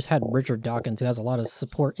mainstream. We've just had Richard Dawkins, who has a lot of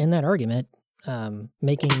support in that argument,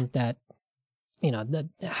 making that,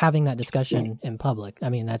 having that discussion in public. I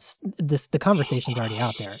mean, the conversation's already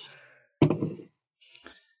out there.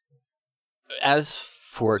 As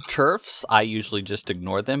for TERFs, I usually just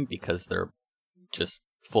ignore them because they're just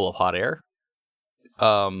full of hot air.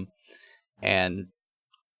 And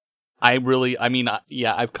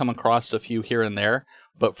I've come across a few here and there,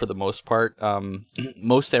 but for the most part,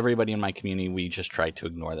 most everybody in my community, we just try to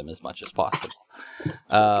ignore them as much as possible.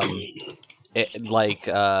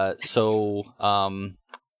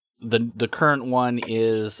 The current one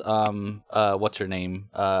is what's her name?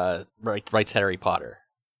 Writes Harry Potter.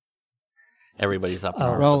 Everybody's up in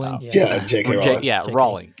arms Rowling. about. Yeah, J.K. Rowling. J.K.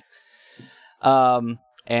 Rowling.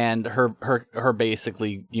 And her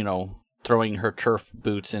basically, throwing her turf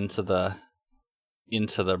boots into the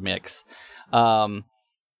mix, and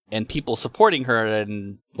people supporting her,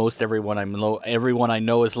 and most everyone I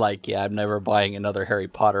know is like, yeah, I'm never buying another Harry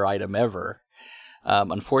Potter item ever.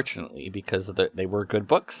 Unfortunately, because they were good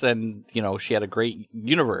books, and she had a great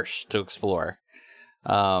universe to explore.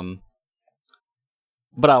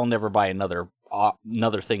 But I'll never buy another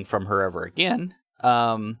thing from her ever again.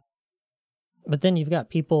 But then you've got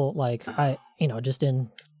people like just in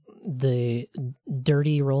the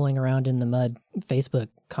dirty rolling around in the mud Facebook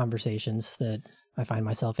conversations that I find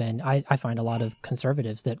myself in. I find a lot of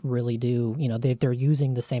conservatives that really do, they're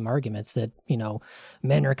using the same arguments that,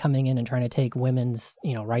 men are coming in and trying to take women's,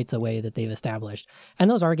 rights away that they've established.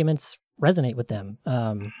 And those arguments resonate with them.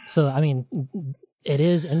 So, I mean, it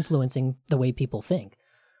is influencing the way people think.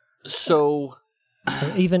 So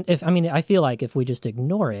even if, I feel like if we just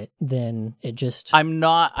ignore it, then it just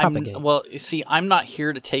propagates. I'm not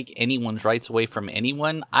here to take anyone's rights away from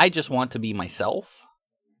anyone. I just want to be myself.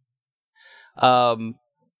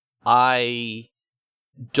 I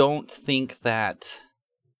don't think that.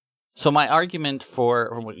 So my argument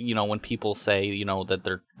for, when people say,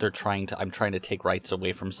 that I'm trying to take rights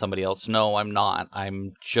away from somebody else. No, I'm not.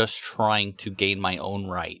 I'm just trying to gain my own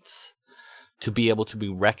rights, to be able to be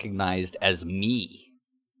recognized as me.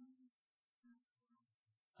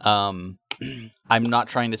 I'm not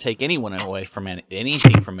trying to take anyone away from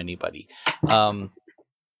anything from anybody. I'm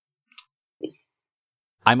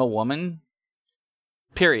a woman,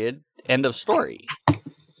 period, end of story,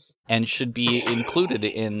 and should be included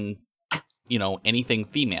in, anything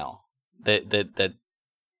female that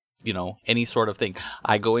any sort of thing.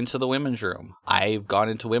 I go into the women's room. I've gone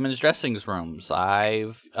into women's dressing rooms.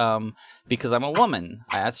 Because I'm a woman,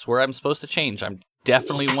 that's where I'm supposed to change. I'm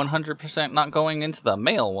definitely 100% not going into the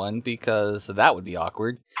male one because that would be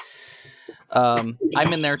awkward. I'm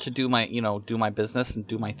in there to do my business and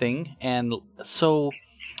do my thing. And so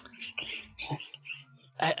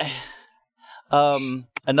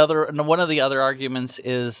one of the other arguments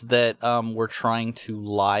is that we're trying to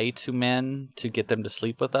lie to men to get them to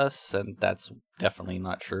sleep with us, and that's definitely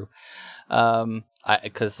not true.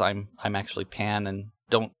 Because I'm actually pan and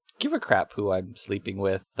don't give a crap who I'm sleeping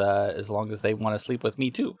with, as long as they want to sleep with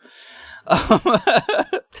me too.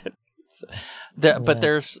 But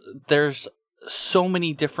there's so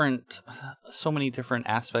many different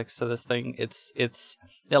aspects to this thing. It's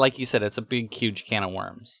like you said, it's a big, huge can of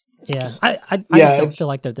worms. Yeah, I just don't feel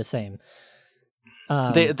like they're the same.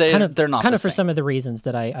 They're not kind of the for same. some of the reasons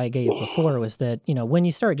that I gave before was that when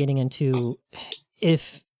you start getting into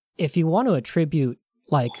if you want to attribute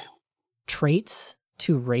like traits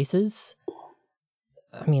to races,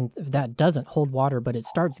 that doesn't hold water, but it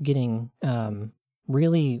starts getting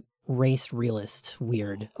really race realist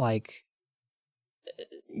weird. Like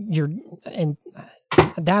and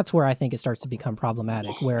that's where I think it starts to become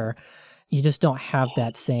problematic, where you just don't have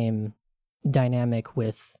that same dynamic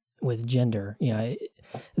with with gender. You know,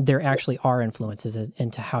 there actually are influences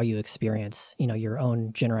into how you experience, you know, your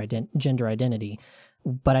own gender identity.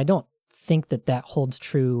 But I don't think that holds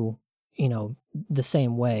true, you know, the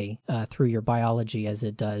same way through your biology as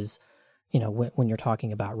it does, you know, when you're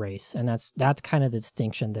talking about race. And that's kind of the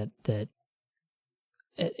distinction that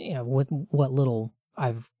you know, with what little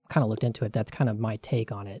I've kind of looked into it, that's kind of my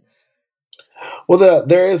take on it. Well,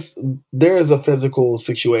 there is a physical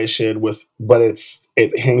situation but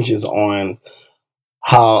it hinges on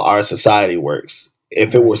how our society works.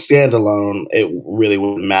 If it were standalone, it really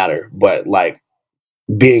wouldn't matter. But like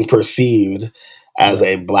being perceived as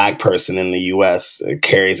a black person in the U.S.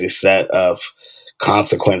 carries a set of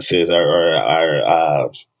consequences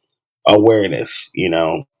or awareness, you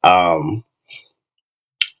know,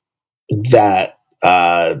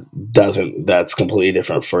 that's completely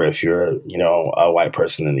different for if you're, you know, a white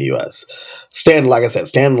person in the U.S. Like I said,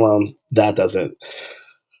 standalone, that doesn't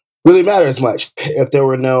really matter as much. If there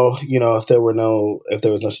was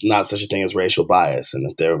not such a thing as racial bias,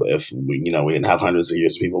 and if we, you know, we didn't have hundreds of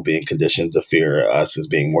years of people being conditioned to fear us as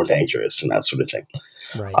being more dangerous and that sort of thing.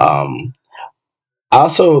 Right.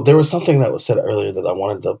 Also, there was something that was said earlier that I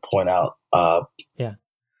wanted to point out. Yeah.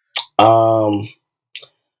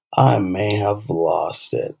 I may have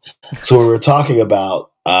lost it. So we were talking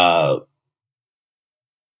about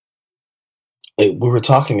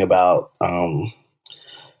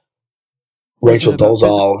Rachel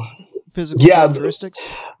Dolezal. Physical characteristics?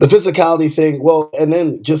 The physicality thing. Well, and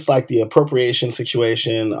then just like the appropriation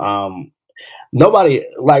situation, nobody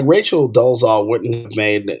like Rachel Dolezal wouldn't have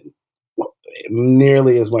made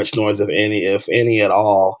nearly as much noise, if any at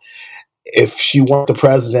all, if she weren't the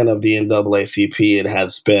president of the NAACP and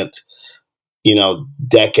had spent, you know,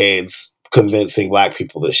 decades convincing black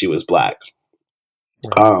people that she was black.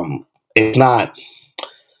 Right. It's not,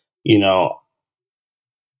 you know,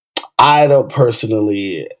 I don't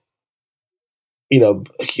personally, you know,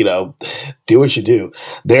 do what you do.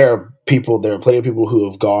 There are plenty of people who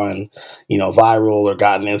have gone, you know, viral or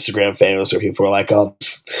gotten Instagram famous, or people are like, oh,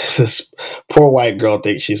 this poor white girl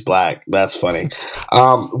thinks she's black. That's funny.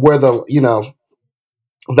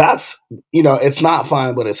 That's, you know, it's not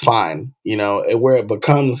fine, but it's fine. You know, where it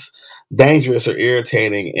becomes dangerous or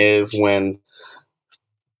irritating is when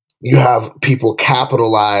you have people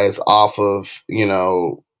capitalize off of, you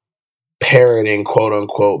know, parroting quote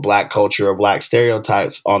unquote black culture or black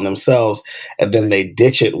stereotypes on themselves, and then they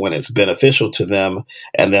ditch it when it's beneficial to them,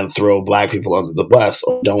 and then throw black people under the bus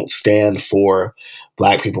or don't stand for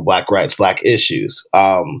black people, black rights, black issues.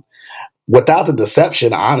 Without the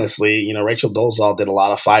deception, honestly, you know, Rachel Dolezal did a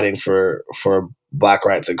lot of fighting for black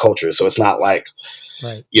rights and culture. So it's not like,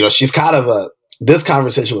 right, you know, she's kind of this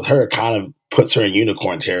conversation with her kind of puts her in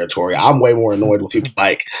unicorn territory. I'm way more annoyed with people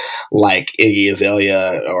like Iggy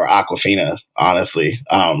Azalea or Aquafina, honestly,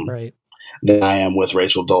 right, than I am with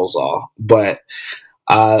Rachel Dolezal. But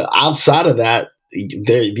outside of that,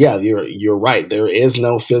 you're right. There is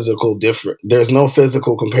no physical There's no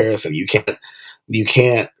physical comparison. You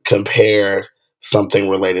can't compare something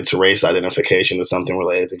related to race identification to something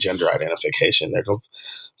related to gender identification. They're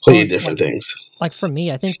completely different things. Like for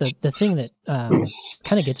me, I think the thing that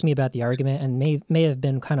kind of gets me about the argument, and may have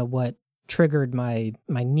been kind of what triggered my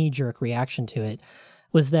knee-jerk reaction to it,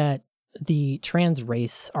 was that the trans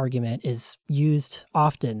race argument is used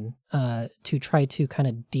often to try to kind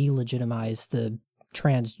of delegitimize the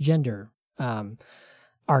transgender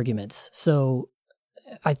arguments. So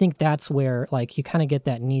I think that's where, like, you kind of get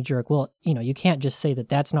that knee-jerk, well, you know, you can't just say that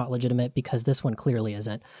that's not legitimate because this one clearly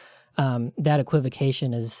isn't. That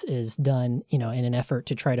equivocation is done, you know, in an effort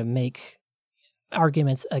to try to make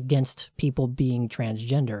arguments against people being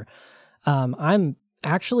transgender. I'm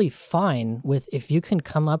actually fine with, if you can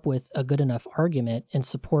come up with a good enough argument in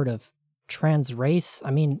support of trans race,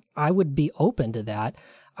 I mean, I would be open to that.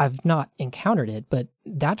 I've not encountered it, but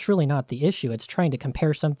that's really not the issue. It's trying to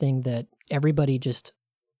compare something that everybody just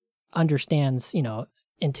understands, you know,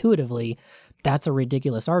 intuitively. That's a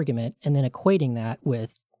ridiculous argument. And then equating that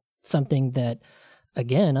with something that,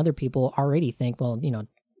 again, other people already think, well, you know,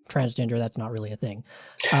 transgender, that's not really a thing.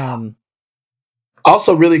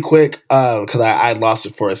 Also, really quick, because I lost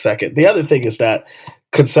it for a second. The other thing is that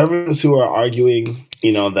conservatives who are arguing,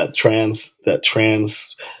 you know, that the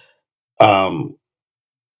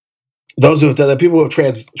people who have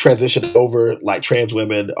transitioned over, like trans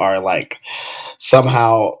women, are like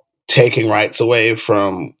somehow taking rights away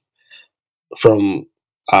from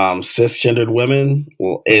cisgendered women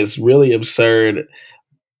is really absurd,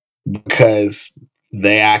 because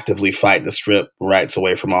they actively fight to strip rights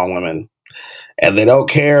away from all women, and they don't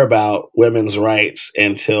care about women's rights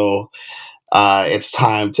until it's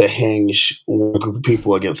time to hinge one group of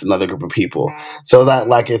people against another group of people. So that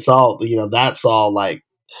like it's all that's all like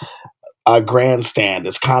a grandstand.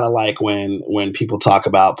 It's kind of like when people talk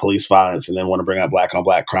about police violence and then want to bring up black on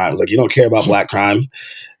black crime. It's like you don't care about black crime.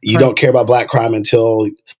 You don't care about black crime until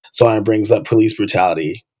someone brings up police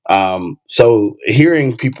brutality. So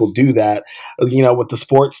hearing people do that, with the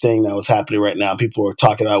sports thing that was happening right now, people were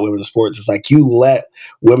talking about women's sports. It's like you let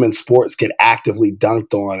women's sports get actively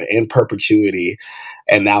dunked on in perpetuity,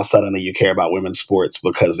 and now suddenly you care about women's sports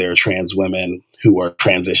because there are trans women who are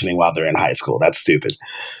transitioning while they're in high school. That's stupid.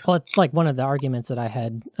 Well, it's like one of the arguments that I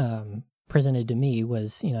had presented to me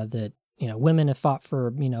was, that women have fought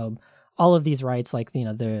for all of these rights, like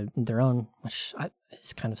their own, which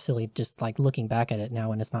is kind of silly, just like looking back at it now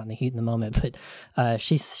when it's not in the heat in the moment. But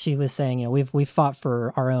she was saying, we've fought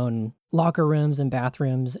for our own locker rooms and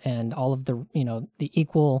bathrooms and all of the the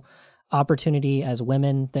equal opportunity as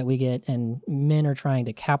women that we get, and men are trying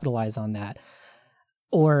to capitalize on that,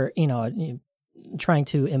 or trying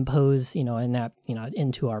to impose in that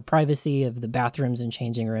into our privacy of the bathrooms and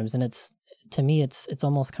changing rooms. And to me it's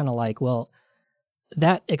almost kind of like, well,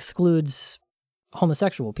 that excludes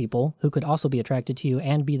homosexual people who could also be attracted to you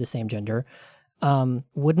and be the same gender.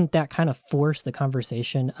 Wouldn't that kind of force the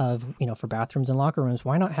conversation of, for bathrooms and locker rooms,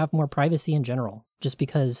 why not have more privacy in general? Just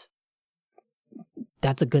because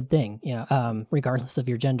that's a good thing, regardless of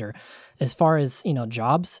your gender. As far as,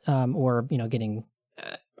 jobs, or, getting,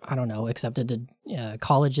 accepted to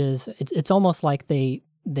colleges, it's almost like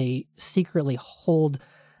they secretly hold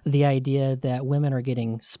the idea that women are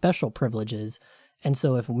getting special privileges. And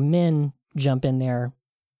so if men jump in there,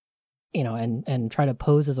 and try to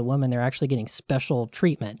pose as a woman, they're actually getting special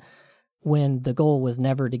treatment, when the goal was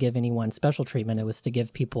never to give anyone special treatment. It was to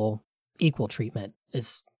give people equal treatment.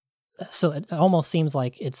 So it almost seems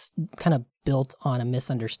like it's kind of built on a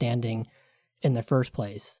misunderstanding in the first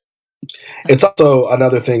place. It's also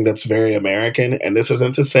another thing that's very American, and this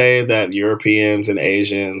isn't to say that Europeans and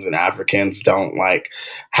Asians and Africans don't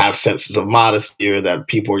have senses of modesty, or that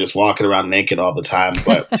people are just walking around naked all the time.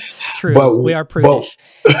 But true, we are prudish.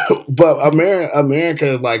 But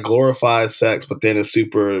America glorifies sex, but then is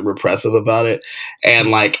super repressive about it, and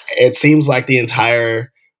it seems like the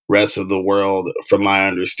entire rest of the world, from my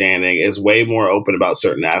understanding, is way more open about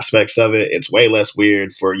certain aspects of it. It's way less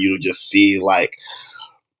weird for you to just see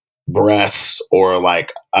breasts or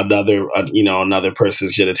another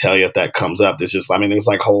person's genitalia if that comes up. There's just there's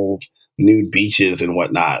whole nude beaches and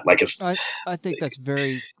whatnot. I think that's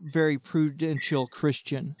very, very prudential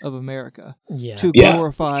Christian of America to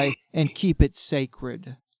glorify and keep it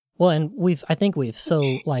sacred. Well, and I think we've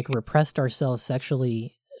so repressed ourselves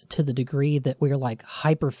sexually to the degree that we're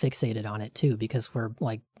hyper fixated on it too, because we're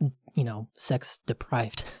sex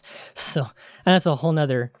deprived. So that's a whole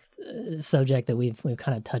nother subject that we've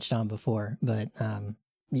kind of touched on before. But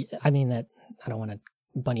I mean, that I don't want to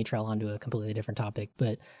bunny trail onto a completely different topic,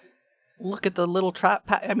 but look at the little trap.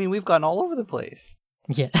 I mean, we've gone all over the place.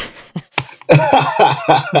 Yeah.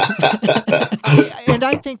 And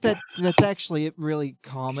I think that's actually really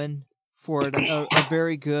common for a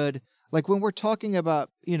very good, when we're talking about,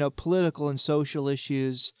 political and social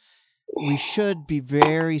issues, we should be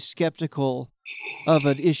very skeptical of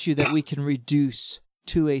an issue that we can reduce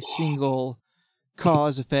to a single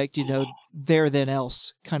cause effect, there then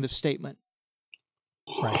else kind of statement.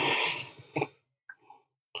 Right.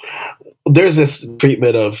 There's this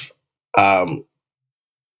treatment of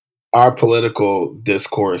our political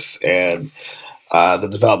discourse and the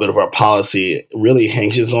development of our policy really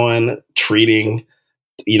hinges on treating,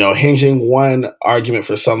 hinging one argument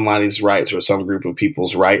for somebody's rights or some group of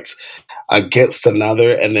people's rights against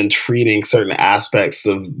another, and then treating certain aspects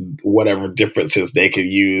of whatever differences they could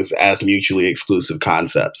use as mutually exclusive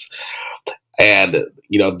concepts. And,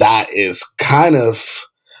 that is kind of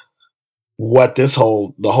what the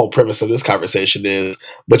whole premise of this conversation is.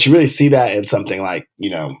 But you really see that in something like,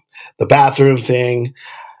 the bathroom thing.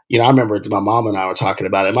 I remember my mom and I were talking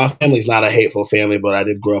about it. My family's not a hateful family, but I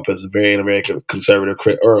did grow up as a very conservative,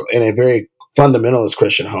 or in a very fundamentalist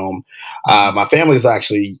Christian home. My family's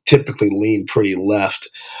actually typically lean pretty left,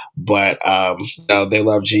 but they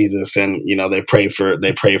love Jesus, and they pray for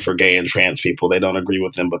gay and trans people. They don't agree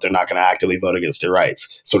with them, but they're not going to actively vote against their rights.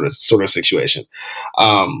 Sort of situation.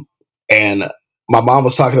 And my mom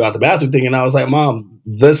was talking about the bathroom thing, and I was like, Mom,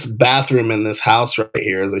 this bathroom in this house right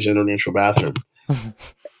here is a gender neutral bathroom.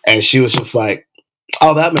 And she was just like,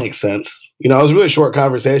 oh, that makes sense. It was a really short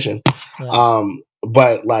conversation. Yeah.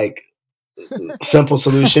 But simple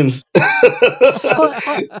solutions. Well,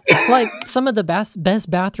 like some of the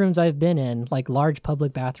best bathrooms I've been in, like large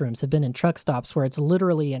public bathrooms, have been in truck stops where it's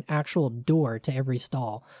literally an actual door to every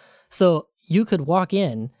stall. So you could walk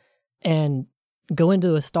in and go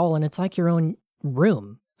into a stall and it's like your own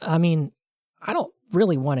room. I mean, I don't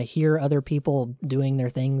really want to hear other people doing their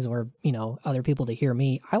things or, other people to hear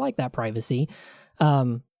me. I like that privacy.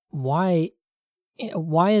 Why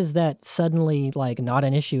is that suddenly like not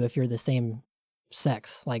an issue if you're the same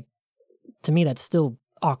sex? Like, to me, that's still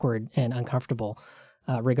awkward and uncomfortable,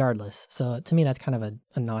 regardless. So to me, that's kind of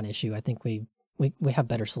a non-issue. I think we have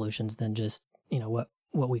better solutions than just,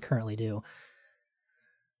 what we currently do.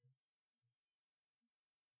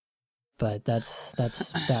 But that's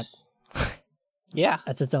that. Yeah,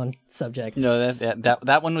 that's its own subject. No,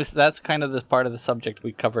 that one that's kind of the part of the subject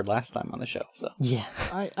we covered last time on the show. So yeah,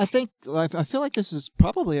 I think I feel like this is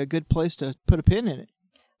probably a good place to put a pin in it.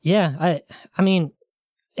 Yeah, I mean,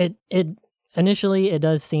 it initially it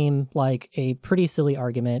does seem like a pretty silly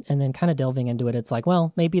argument, and then kind of delving into it, it's like,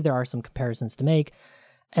 well, maybe there are some comparisons to make,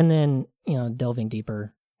 and then delving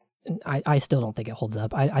deeper, I still don't think it holds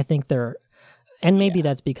up. I think there. And maybe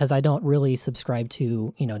that's because I don't really subscribe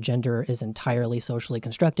to, gender is entirely socially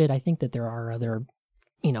constructed. I think that there are other,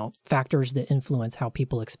 factors that influence how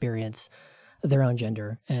people experience their own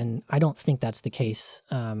gender. And I don't think that's the case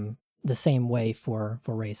the same way for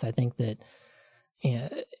race. I think that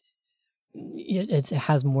it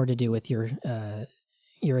has more to do with your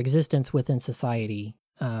existence within society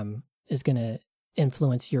is going to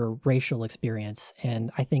influence your racial experience. And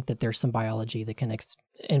I think that there's some biology that can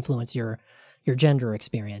influence your gender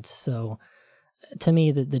experience. So to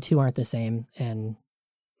me, the two aren't the same. And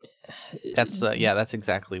that's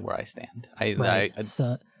exactly where I stand. I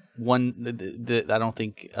don't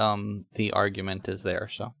think the argument is there.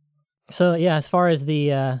 So yeah, as far as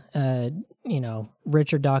the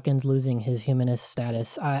Richard Dawkins losing his humanist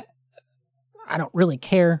status, I don't really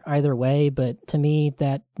care either way, but to me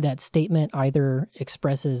that statement either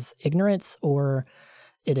expresses ignorance or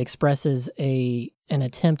it expresses an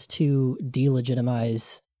attempt to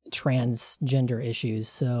delegitimize transgender issues.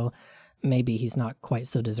 So maybe he's not quite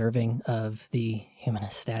so deserving of the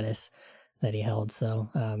humanist status that he held.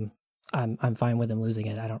 So I'm fine with him losing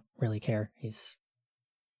it. I don't really care. He's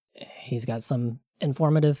got some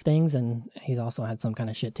informative things, and he's also had some kind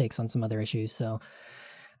of shit takes on some other issues. So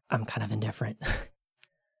I'm kind of indifferent.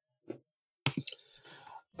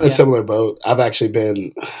 A similar boat. I've actually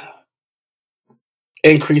been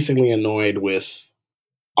increasingly annoyed with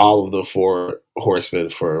all of the four horsemen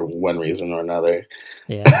for one reason or another.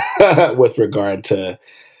 Yeah. with regard to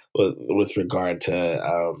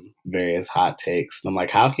various hot takes. And I'm like,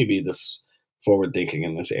 how can you be this forward thinking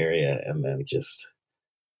in this area and then just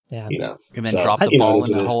and then drop the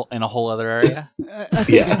ball in a whole other area?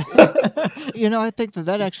 Yeah. I think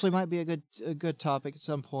that actually might be a good topic at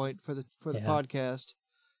some point for the podcast.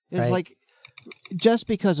 It's right. Like, just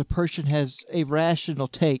because a person has a rational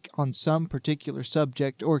take on some particular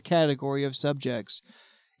subject or category of subjects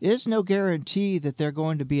is no guarantee that they're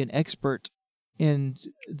going to be an expert in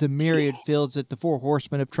the myriad fields that the four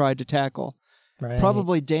horsemen have tried to tackle. Right.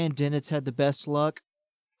 Probably Dan Dennett's had the best luck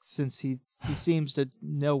since he seems to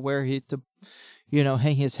know where hang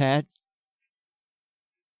his hat.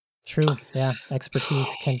 True. Yeah.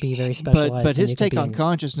 Expertise can be very specialized. But his take on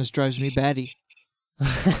consciousness drives me batty.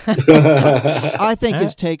 I think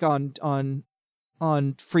his take on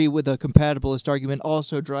free with a compatibilist argument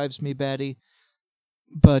also drives me batty.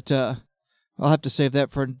 But I'll have to save that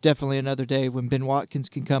for definitely another day when Ben Watkins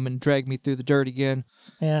can come and drag me through the dirt again.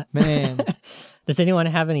 Yeah. Man. Does anyone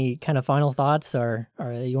have any kind of final thoughts or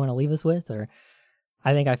you want to leave us with? Or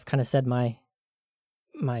I think I've kind of said my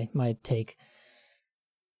take.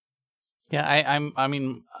 Yeah,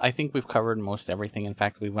 I think we've covered most everything. In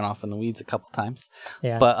fact, we went off in the weeds a couple times.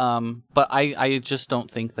 Yeah. But I just don't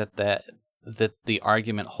think that the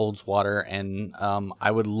argument holds water, and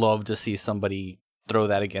I would love to see somebody throw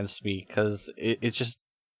that against me, because it's just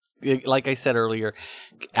like I said earlier,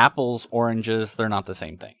 apples, oranges, they're not the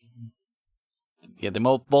same thing. Yeah, they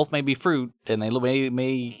both may be fruit, and they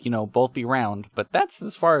may both be round, but that's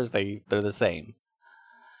as far as they're the same.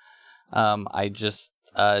 I just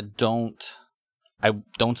don't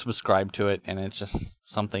subscribe to it, and it's just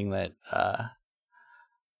something that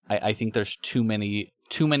I think there's too many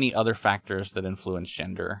other factors that influence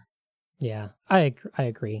gender. Yeah, I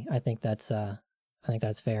agree. I think that's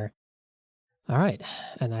fair. All right,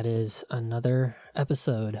 and that is another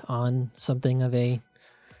episode on something of a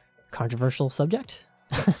controversial subject.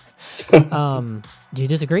 Do you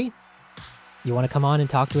disagree? you want to come on and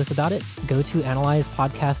talk to us about it, go to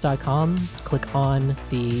analyzepodcast.com, click on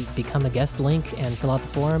the Become a Guest link, and fill out the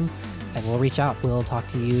form, and we'll reach out. We'll talk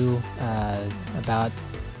to you about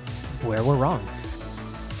where we're wrong.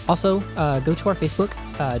 Also, go to our Facebook.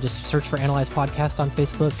 Just search for Analyze Podcast on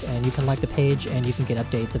Facebook, and you can like the page, and you can get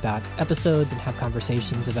updates about episodes and have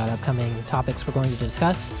conversations about upcoming topics we're going to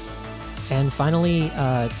discuss. And finally,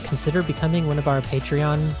 consider becoming one of our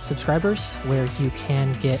Patreon subscribers, where you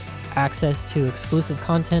can get access to exclusive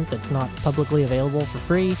content that's not publicly available for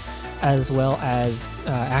free, as well as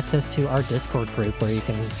access to our Discord group, where you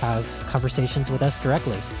can have conversations with us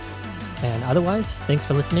directly. And otherwise, thanks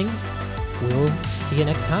for listening. We'll see you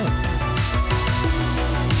next time.